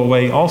want to go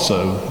away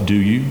also, do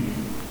you?"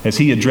 As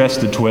he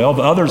addressed the 12.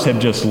 Others have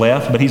just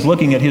left, but he's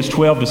looking at his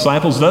 12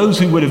 disciples, those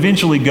who would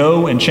eventually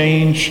go and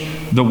change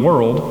the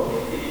world,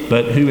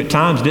 but who at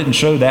times didn't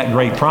show that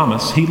great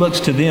promise. He looks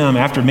to them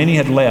after many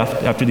had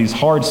left, after these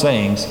hard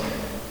sayings,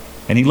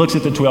 and he looks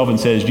at the 12 and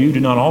says, "You do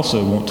not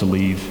also want to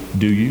leave,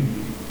 do you?"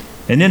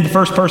 And then the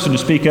first person to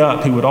speak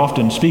up, who would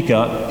often speak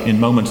up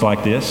in moments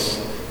like this,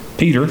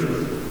 Peter,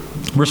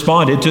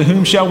 responded, "To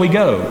whom shall we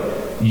go?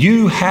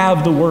 You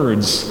have the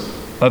words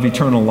of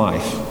eternal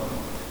life.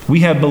 We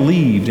have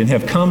believed and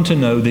have come to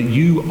know that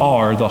you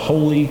are the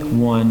Holy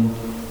One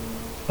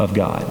of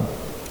God."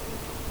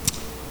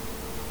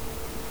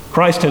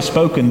 Christ has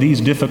spoken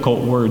these difficult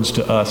words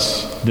to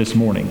us this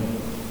morning.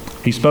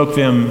 He spoke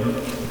them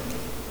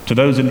to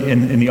those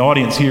in the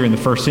audience here in the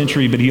first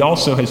century, but he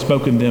also has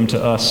spoken them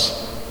to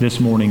us this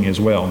morning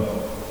as well.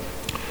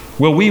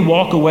 Will we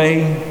walk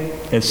away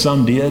as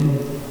some did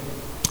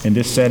in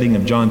this setting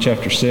of John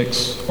chapter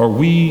 6, or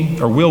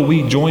will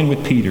we join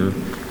with Peter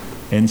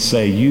and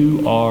say,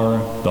 "You are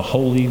the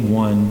Holy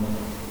One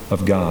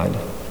of God.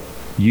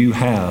 You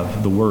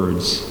have the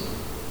words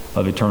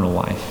of eternal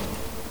life"?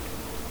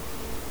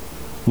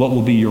 What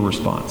will be your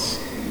response?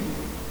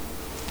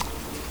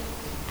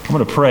 I'm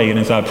going to pray, and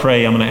as I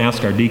pray, I'm going to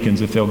ask our deacons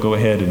if they'll go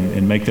ahead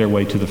and make their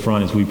way to the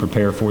front as we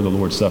prepare for the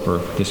Lord's Supper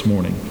this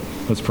morning.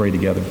 Let's pray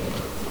together.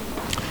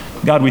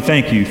 God, we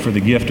thank you for the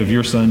gift of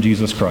your Son,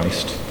 Jesus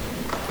Christ,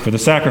 for the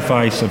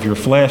sacrifice of your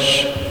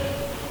flesh,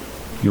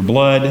 your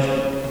blood,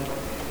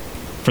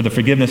 for the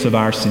forgiveness of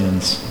our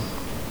sins.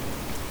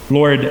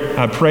 Lord,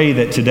 I pray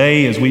that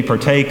today as we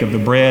partake of the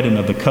bread and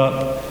of the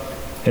cup,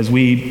 as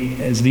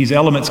these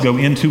elements go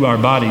into our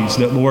bodies,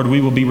 that, Lord, we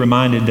will be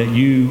reminded that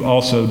you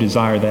also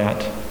desire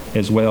that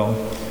as well.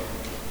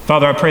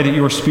 Father, I pray that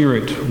your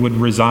Spirit would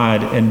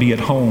reside and be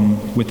at home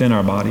within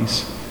our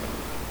bodies.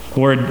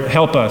 Lord,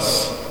 help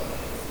us,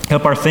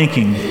 help our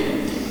thinking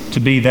to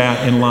be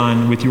that in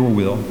line with your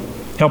will.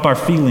 Help our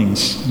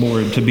feelings,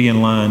 Lord, to be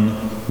in line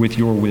with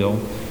your will.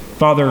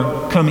 Father,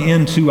 come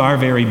into our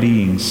very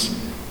beings,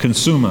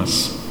 consume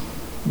us,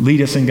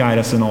 lead us and guide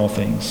us in all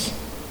things.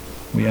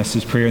 We ask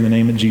this prayer in the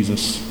name of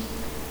Jesus.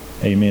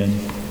 Amen.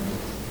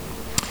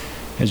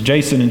 As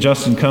Jason and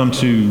Justin come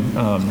to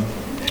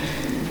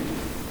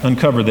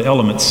uncover the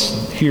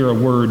elements, hear a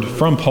word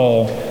from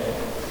Paul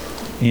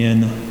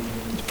in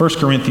 1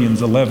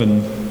 Corinthians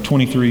 11,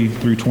 23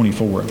 through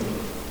 24.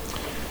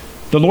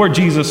 The Lord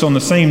Jesus, on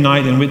the same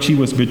night in which he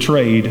was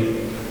betrayed,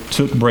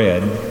 took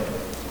bread,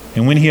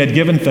 and when he had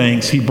given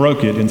thanks, he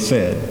broke it and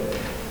said,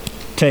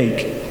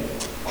 "Take,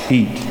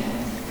 eat.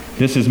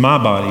 This is my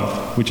body,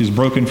 which is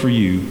broken for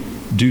you.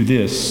 Do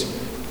this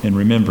in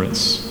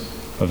remembrance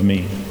of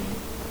me."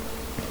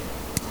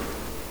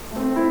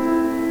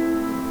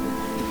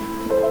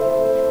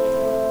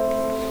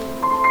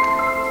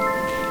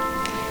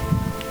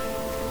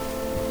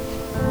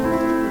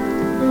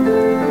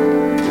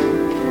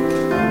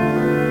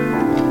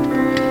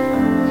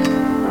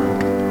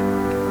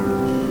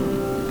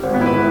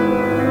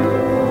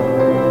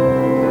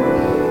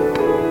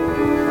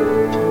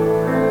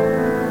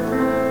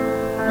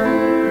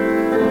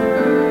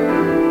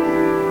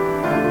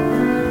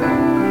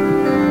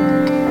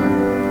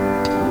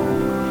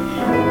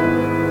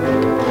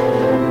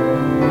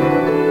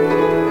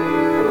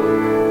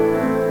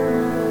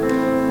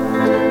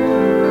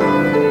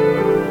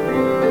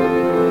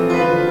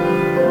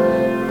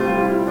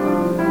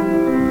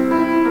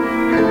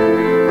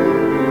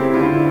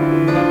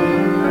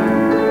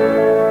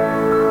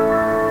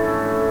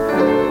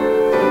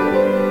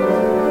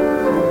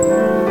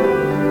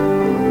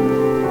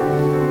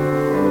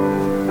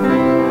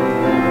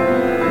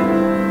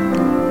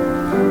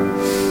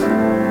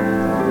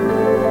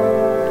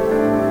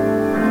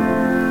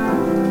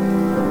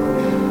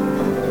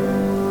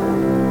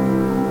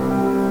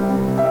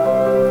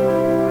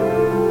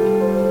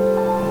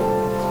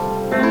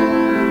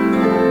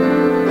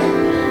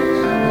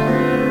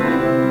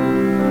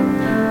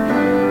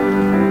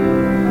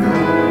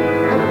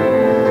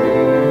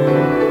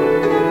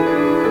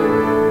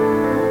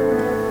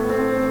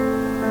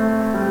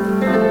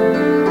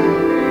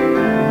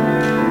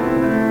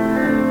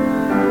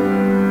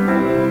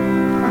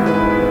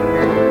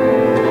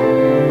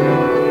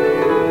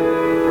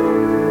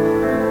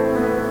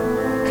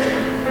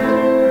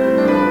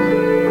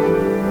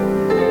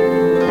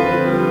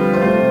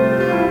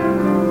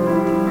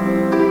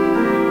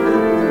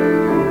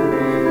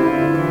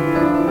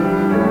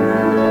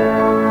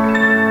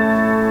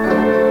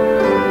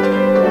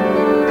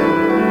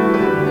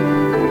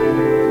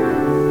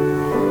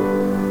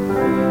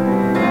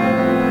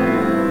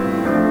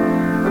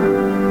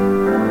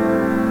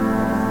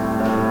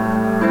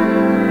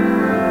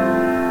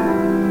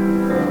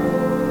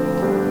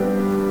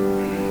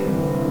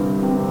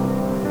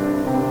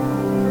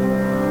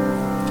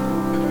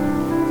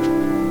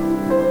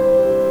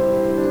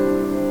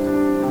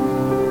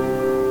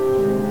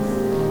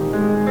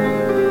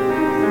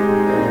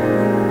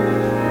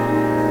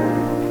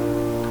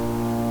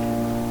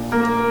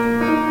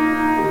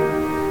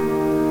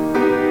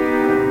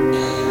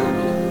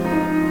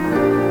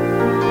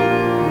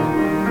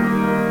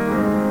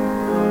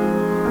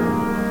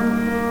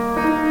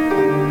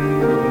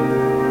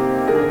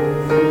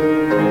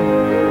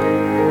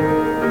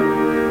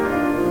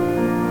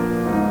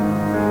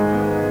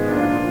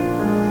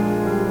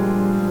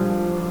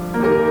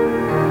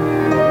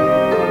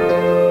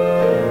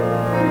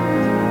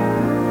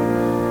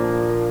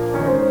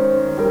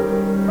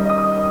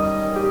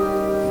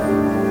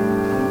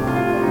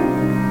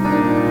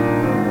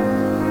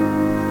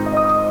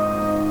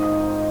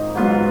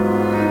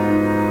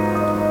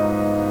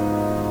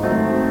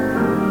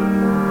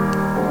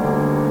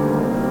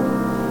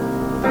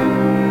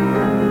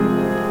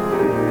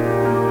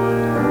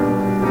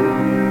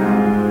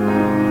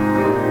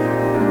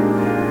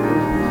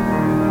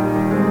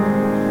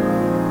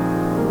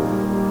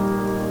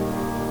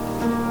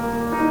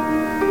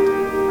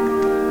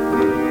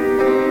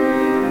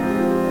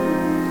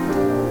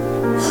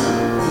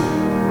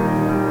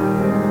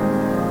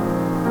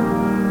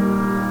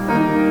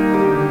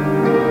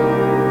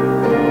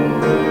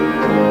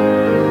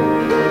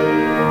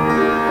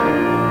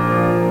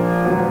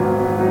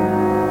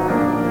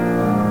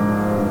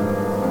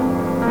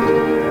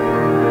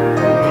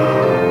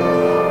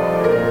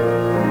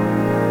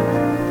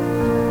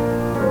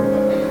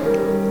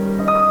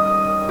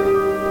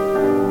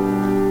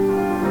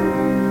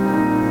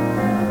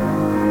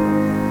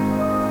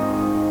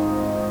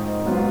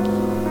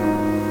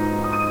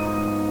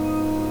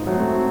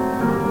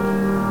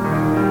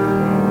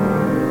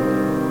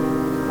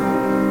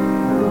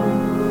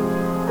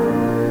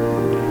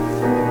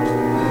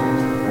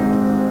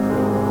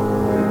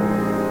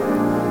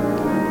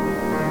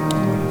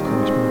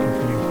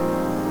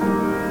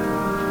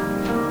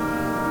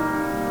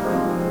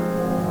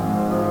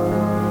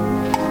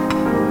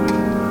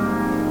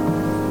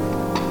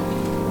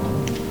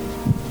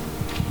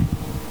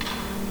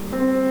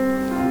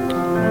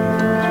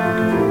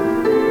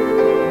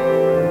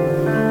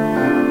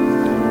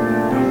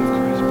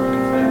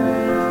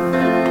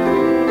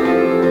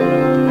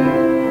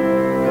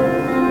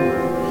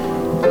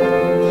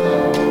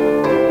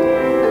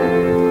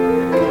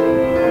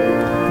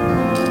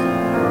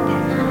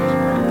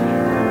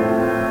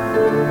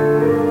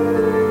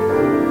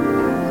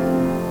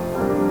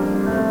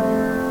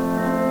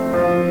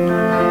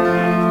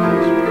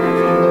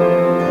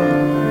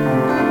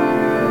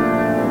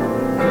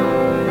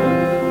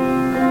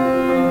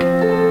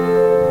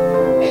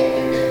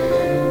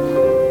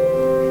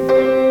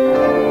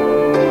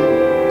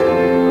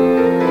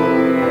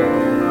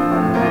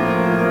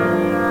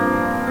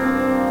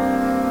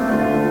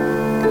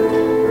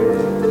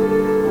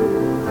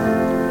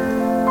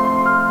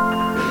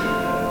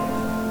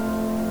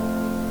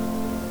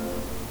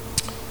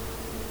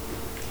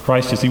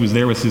 Christ, as he was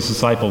there with his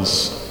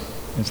disciples,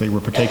 as they were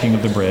partaking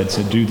of the bread,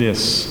 said, "Do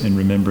this in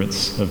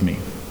remembrance of me."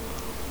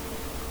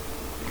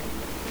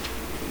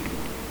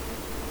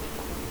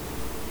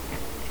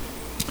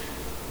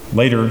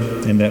 Later,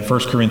 in that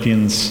 1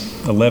 Corinthians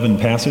 11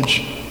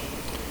 passage,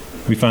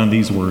 we find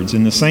these words,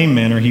 "In the same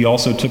manner, he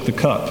also took the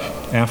cup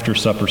after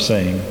supper,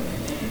 saying,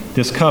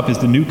 'This cup is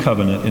the new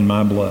covenant in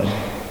my blood.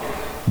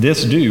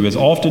 This do as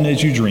often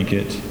as you drink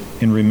it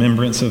in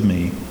remembrance of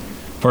me.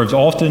 For as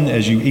often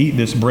as you eat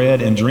this bread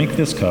and drink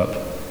this cup,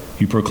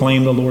 you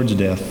proclaim the Lord's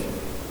death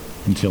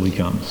until he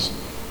comes.'"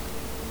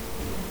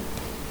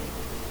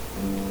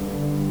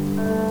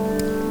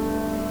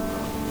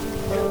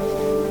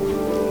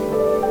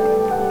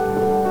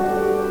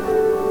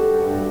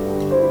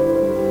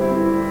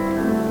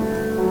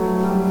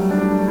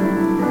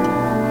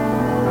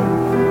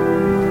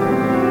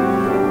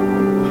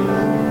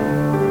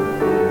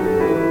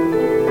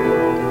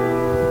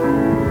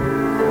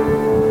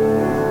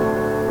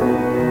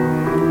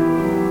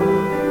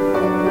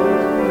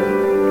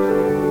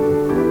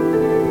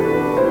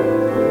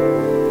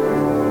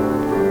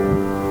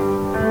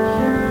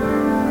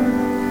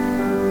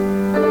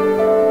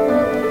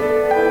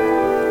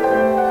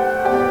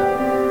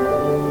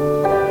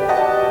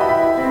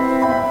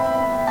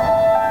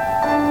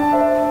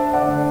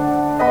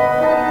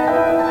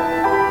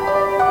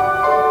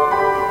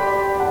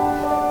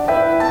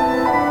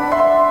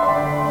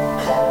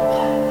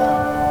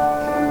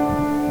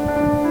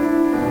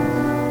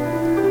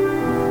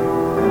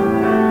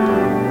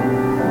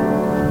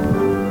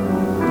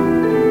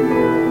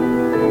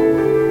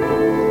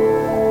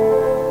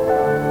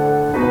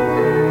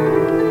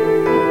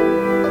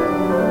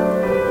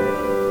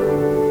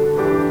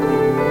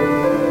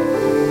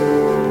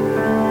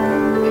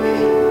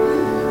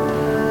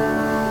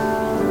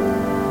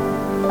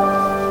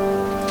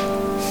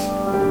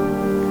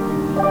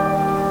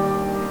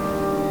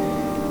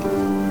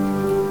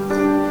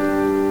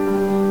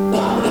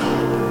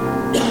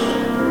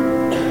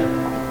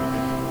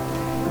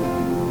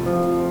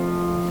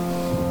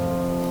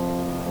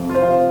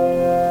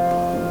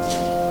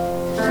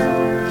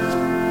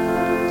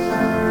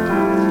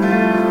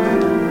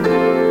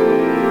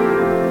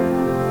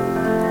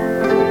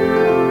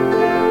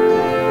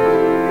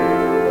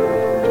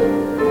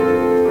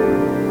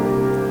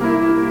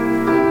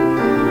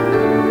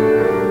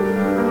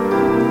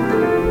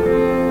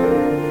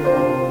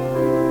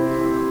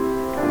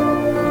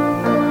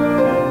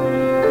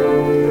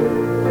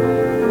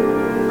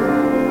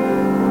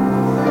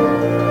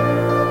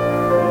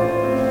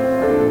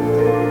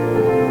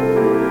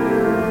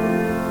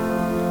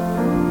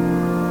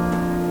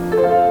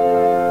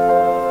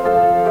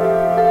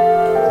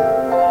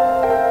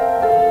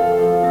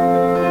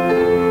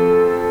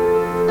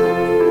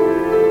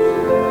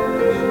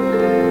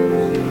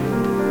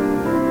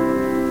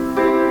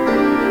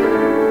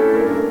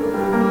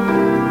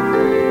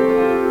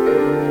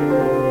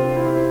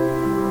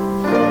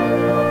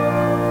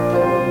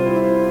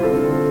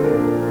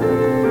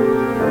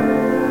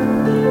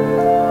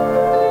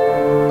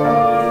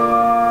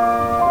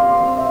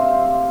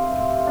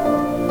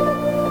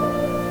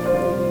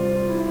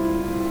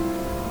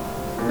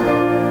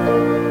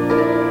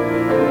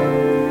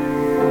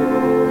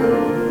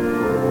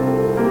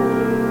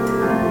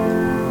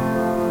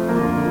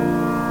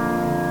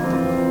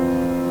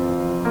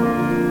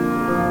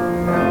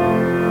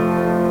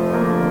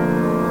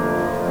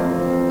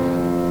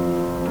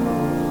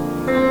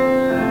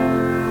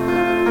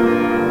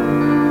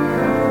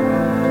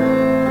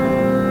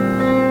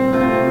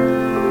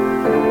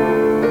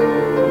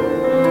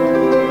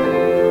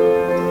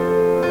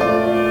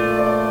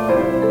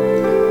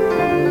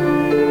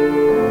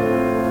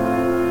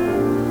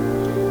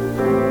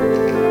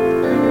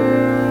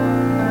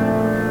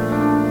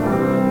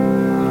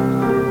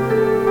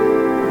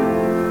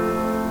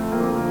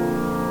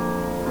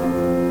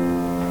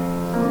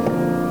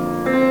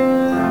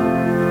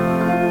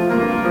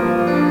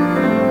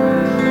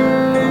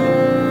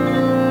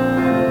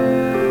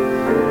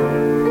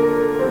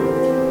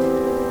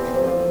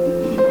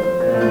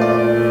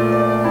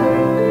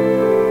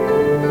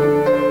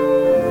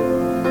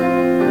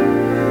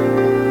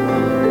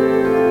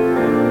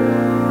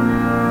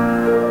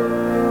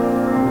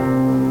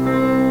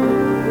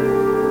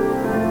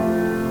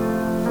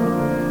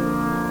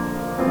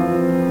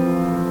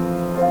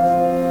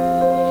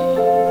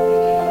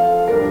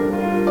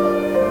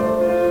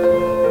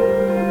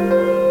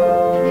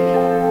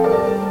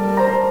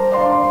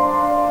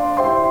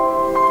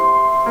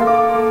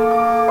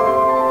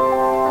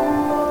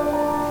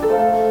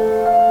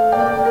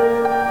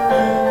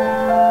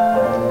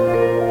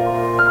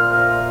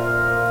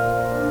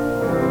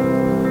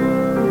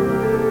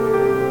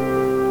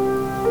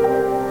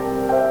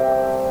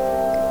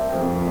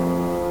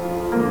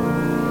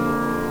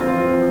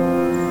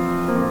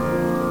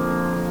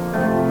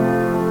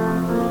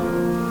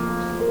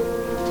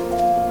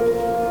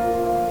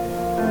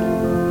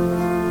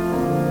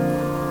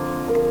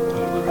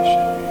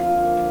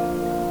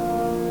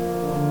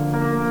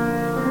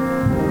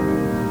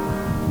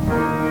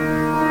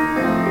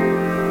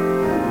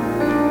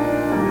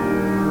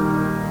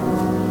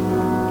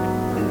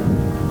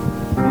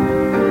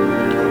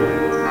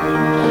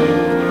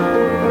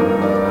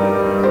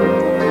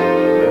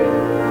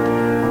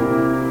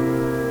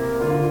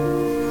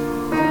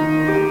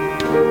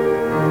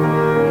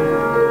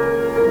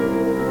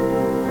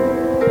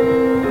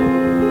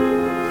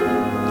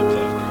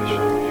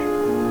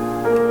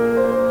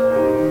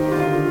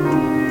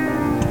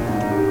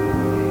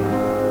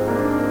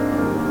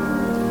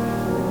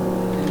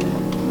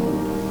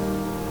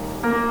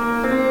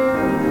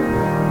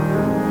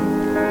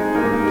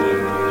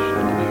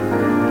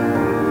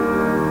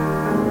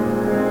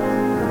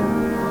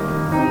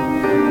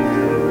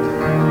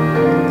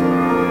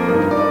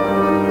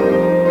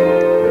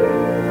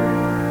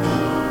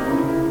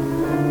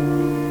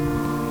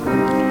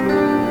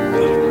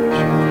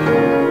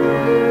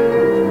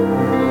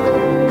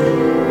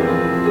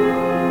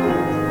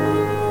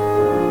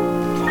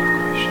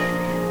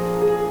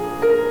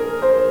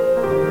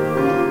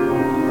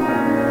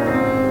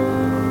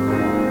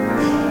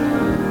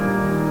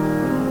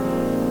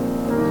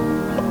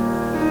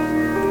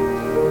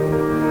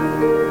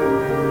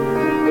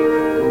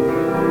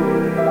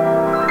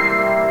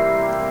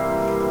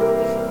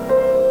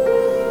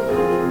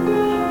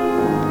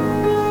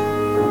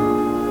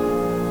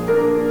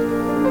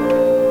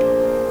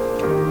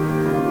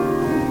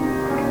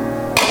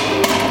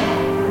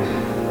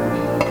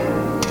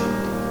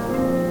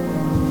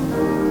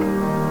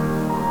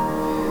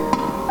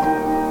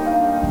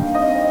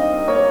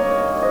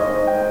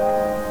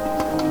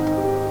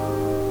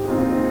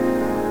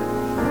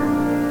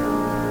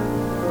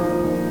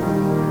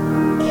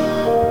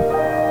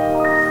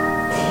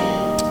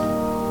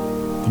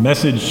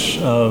 message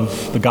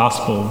of the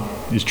gospel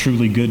is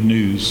truly good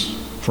news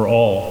for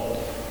all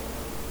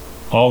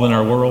in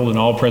our world and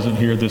all present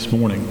here this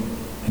morning.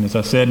 And as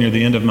I said near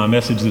the end of my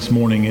message this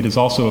morning, it is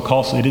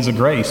a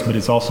grace, but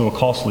it's also a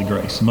costly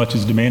grace. Much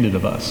is demanded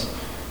of us.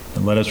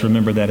 And let us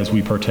remember that as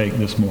we partake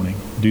this morning.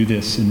 Do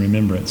this in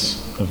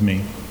remembrance of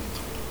me.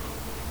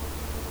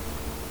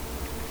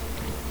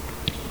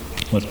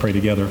 Let's pray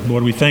together.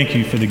 Lord, we thank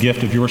you for the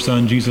gift of your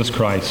Son, Jesus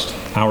Christ,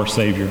 our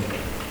Savior.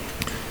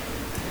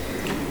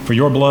 For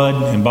your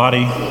blood and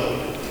body,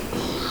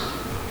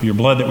 your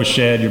blood that was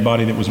shed, your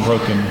body that was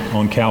broken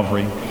on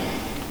Calvary.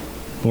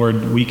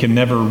 Lord, we can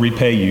never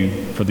repay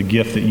you for the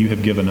gift that you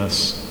have given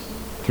us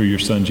through your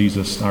Son,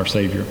 Jesus, our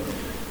Savior.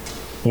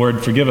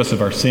 Lord, forgive us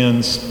of our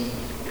sins.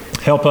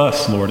 Help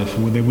us, Lord, if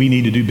we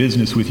need to do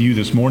business with you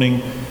this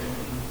morning.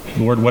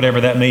 Lord, whatever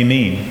that may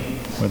mean,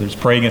 whether it's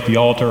praying at the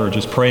altar or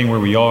just praying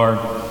where we are.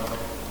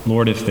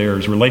 Lord, if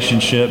there's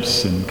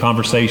relationships and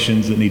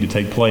conversations that need to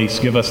take place,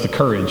 give us the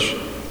courage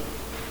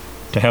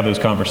to have those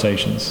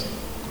conversations.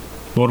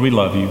 Lord, we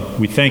love you.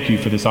 We thank you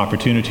for this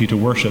opportunity to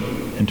worship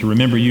and to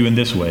remember you in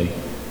this way.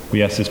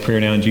 We ask this prayer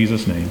now in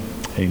Jesus' name.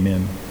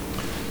 Amen.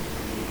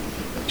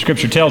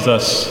 Scripture tells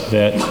us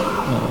that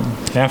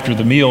after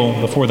the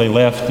meal, before they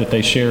left, that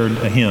they shared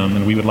a hymn,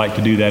 and we would like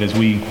to do that as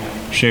we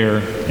share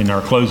in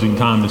our closing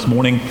time this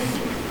morning.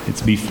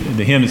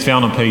 The hymn is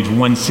found on page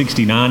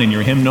 169 in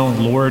your hymnal,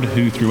 Lord,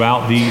 who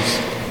throughout these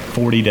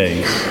 40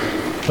 days.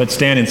 Let's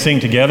stand and sing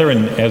together,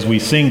 and as we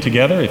sing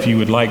together, if you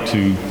would like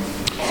to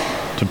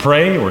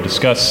pray or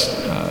discuss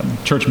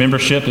church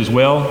membership as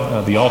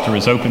well, the altar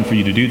is open for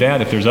you to do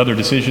that. If there's other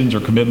decisions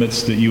or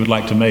commitments that you would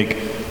like to make,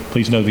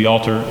 please know the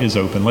altar is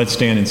open. Let's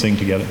stand and sing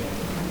together.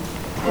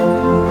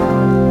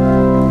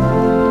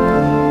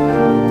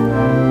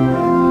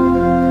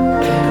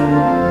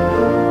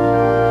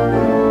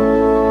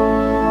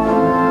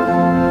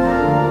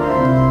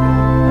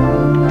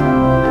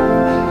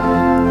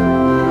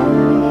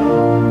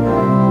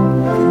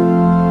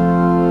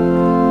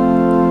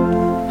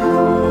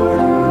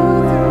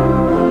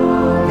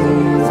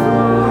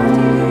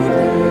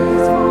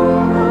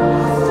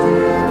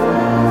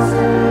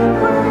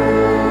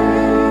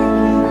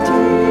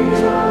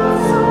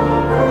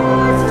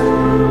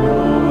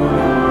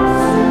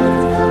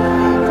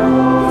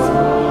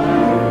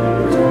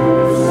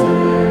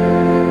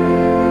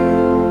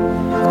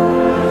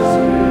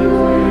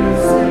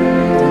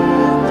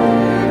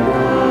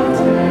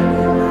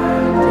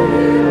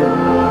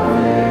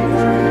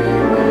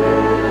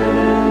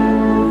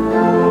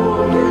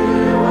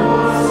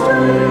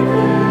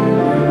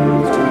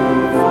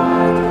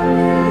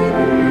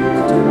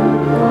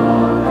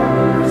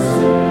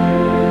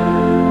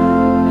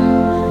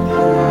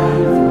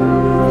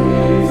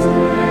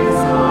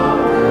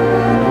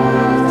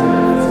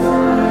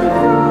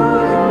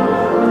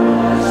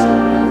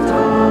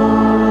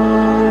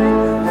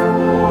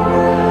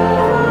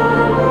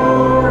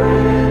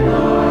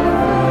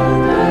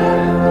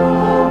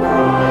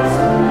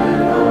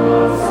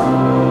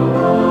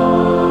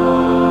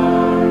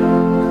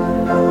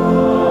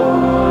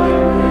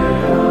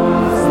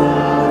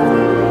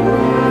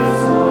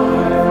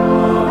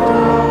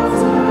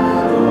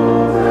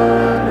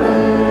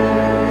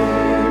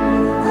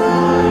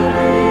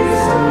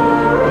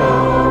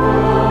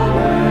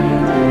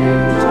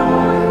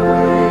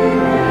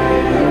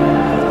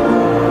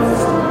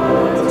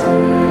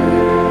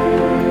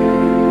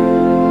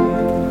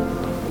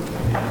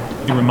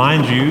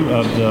 Remind you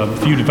of the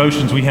few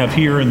devotions we have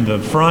here in the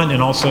front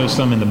and also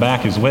some in the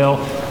back as well.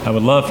 I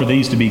would love for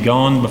these to be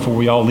gone before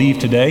we all leave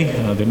today.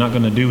 They're not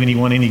going to do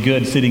anyone any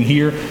good sitting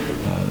here.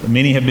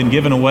 Many have been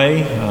given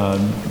away,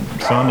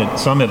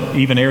 some at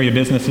even area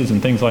businesses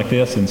and things like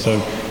this, and so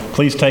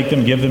please take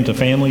them, give them to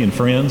family and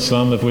friends,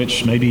 some of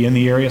which may be in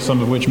the area,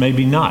 some of which may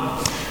be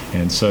not.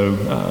 And so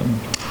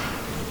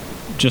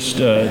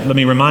let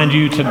me remind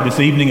you this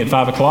evening at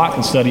 5 o'clock,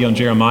 the study on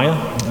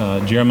Jeremiah.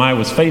 Jeremiah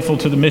was faithful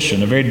to the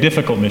mission, a very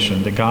difficult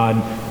mission that God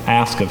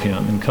asked of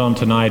him. And come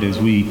tonight as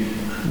I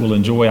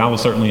will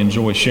certainly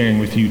enjoy sharing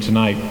with you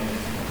tonight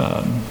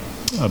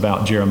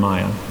about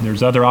Jeremiah.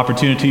 There's other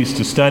opportunities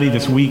to study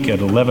this week at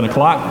 11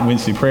 o'clock,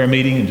 Wednesday prayer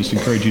meeting, and just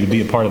encourage you to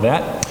be a part of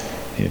that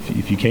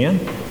if you can.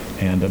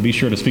 And be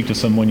sure to speak to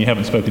someone you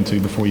haven't spoken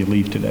to before you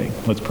leave today.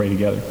 Let's pray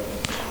together.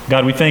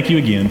 God, we thank you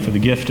again for the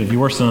gift of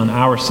your Son,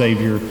 our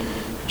Savior,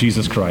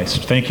 Jesus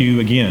Christ. Thank you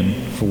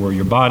again for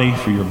your body,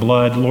 for your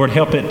blood. Lord,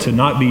 help it to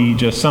not be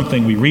just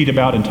something we read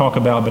about and talk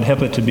about, but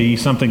help it to be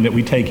something that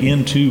we take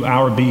into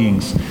our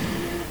beings,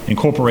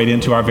 incorporate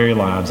into our very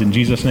lives. In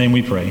Jesus' name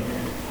we pray.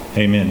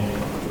 Amen.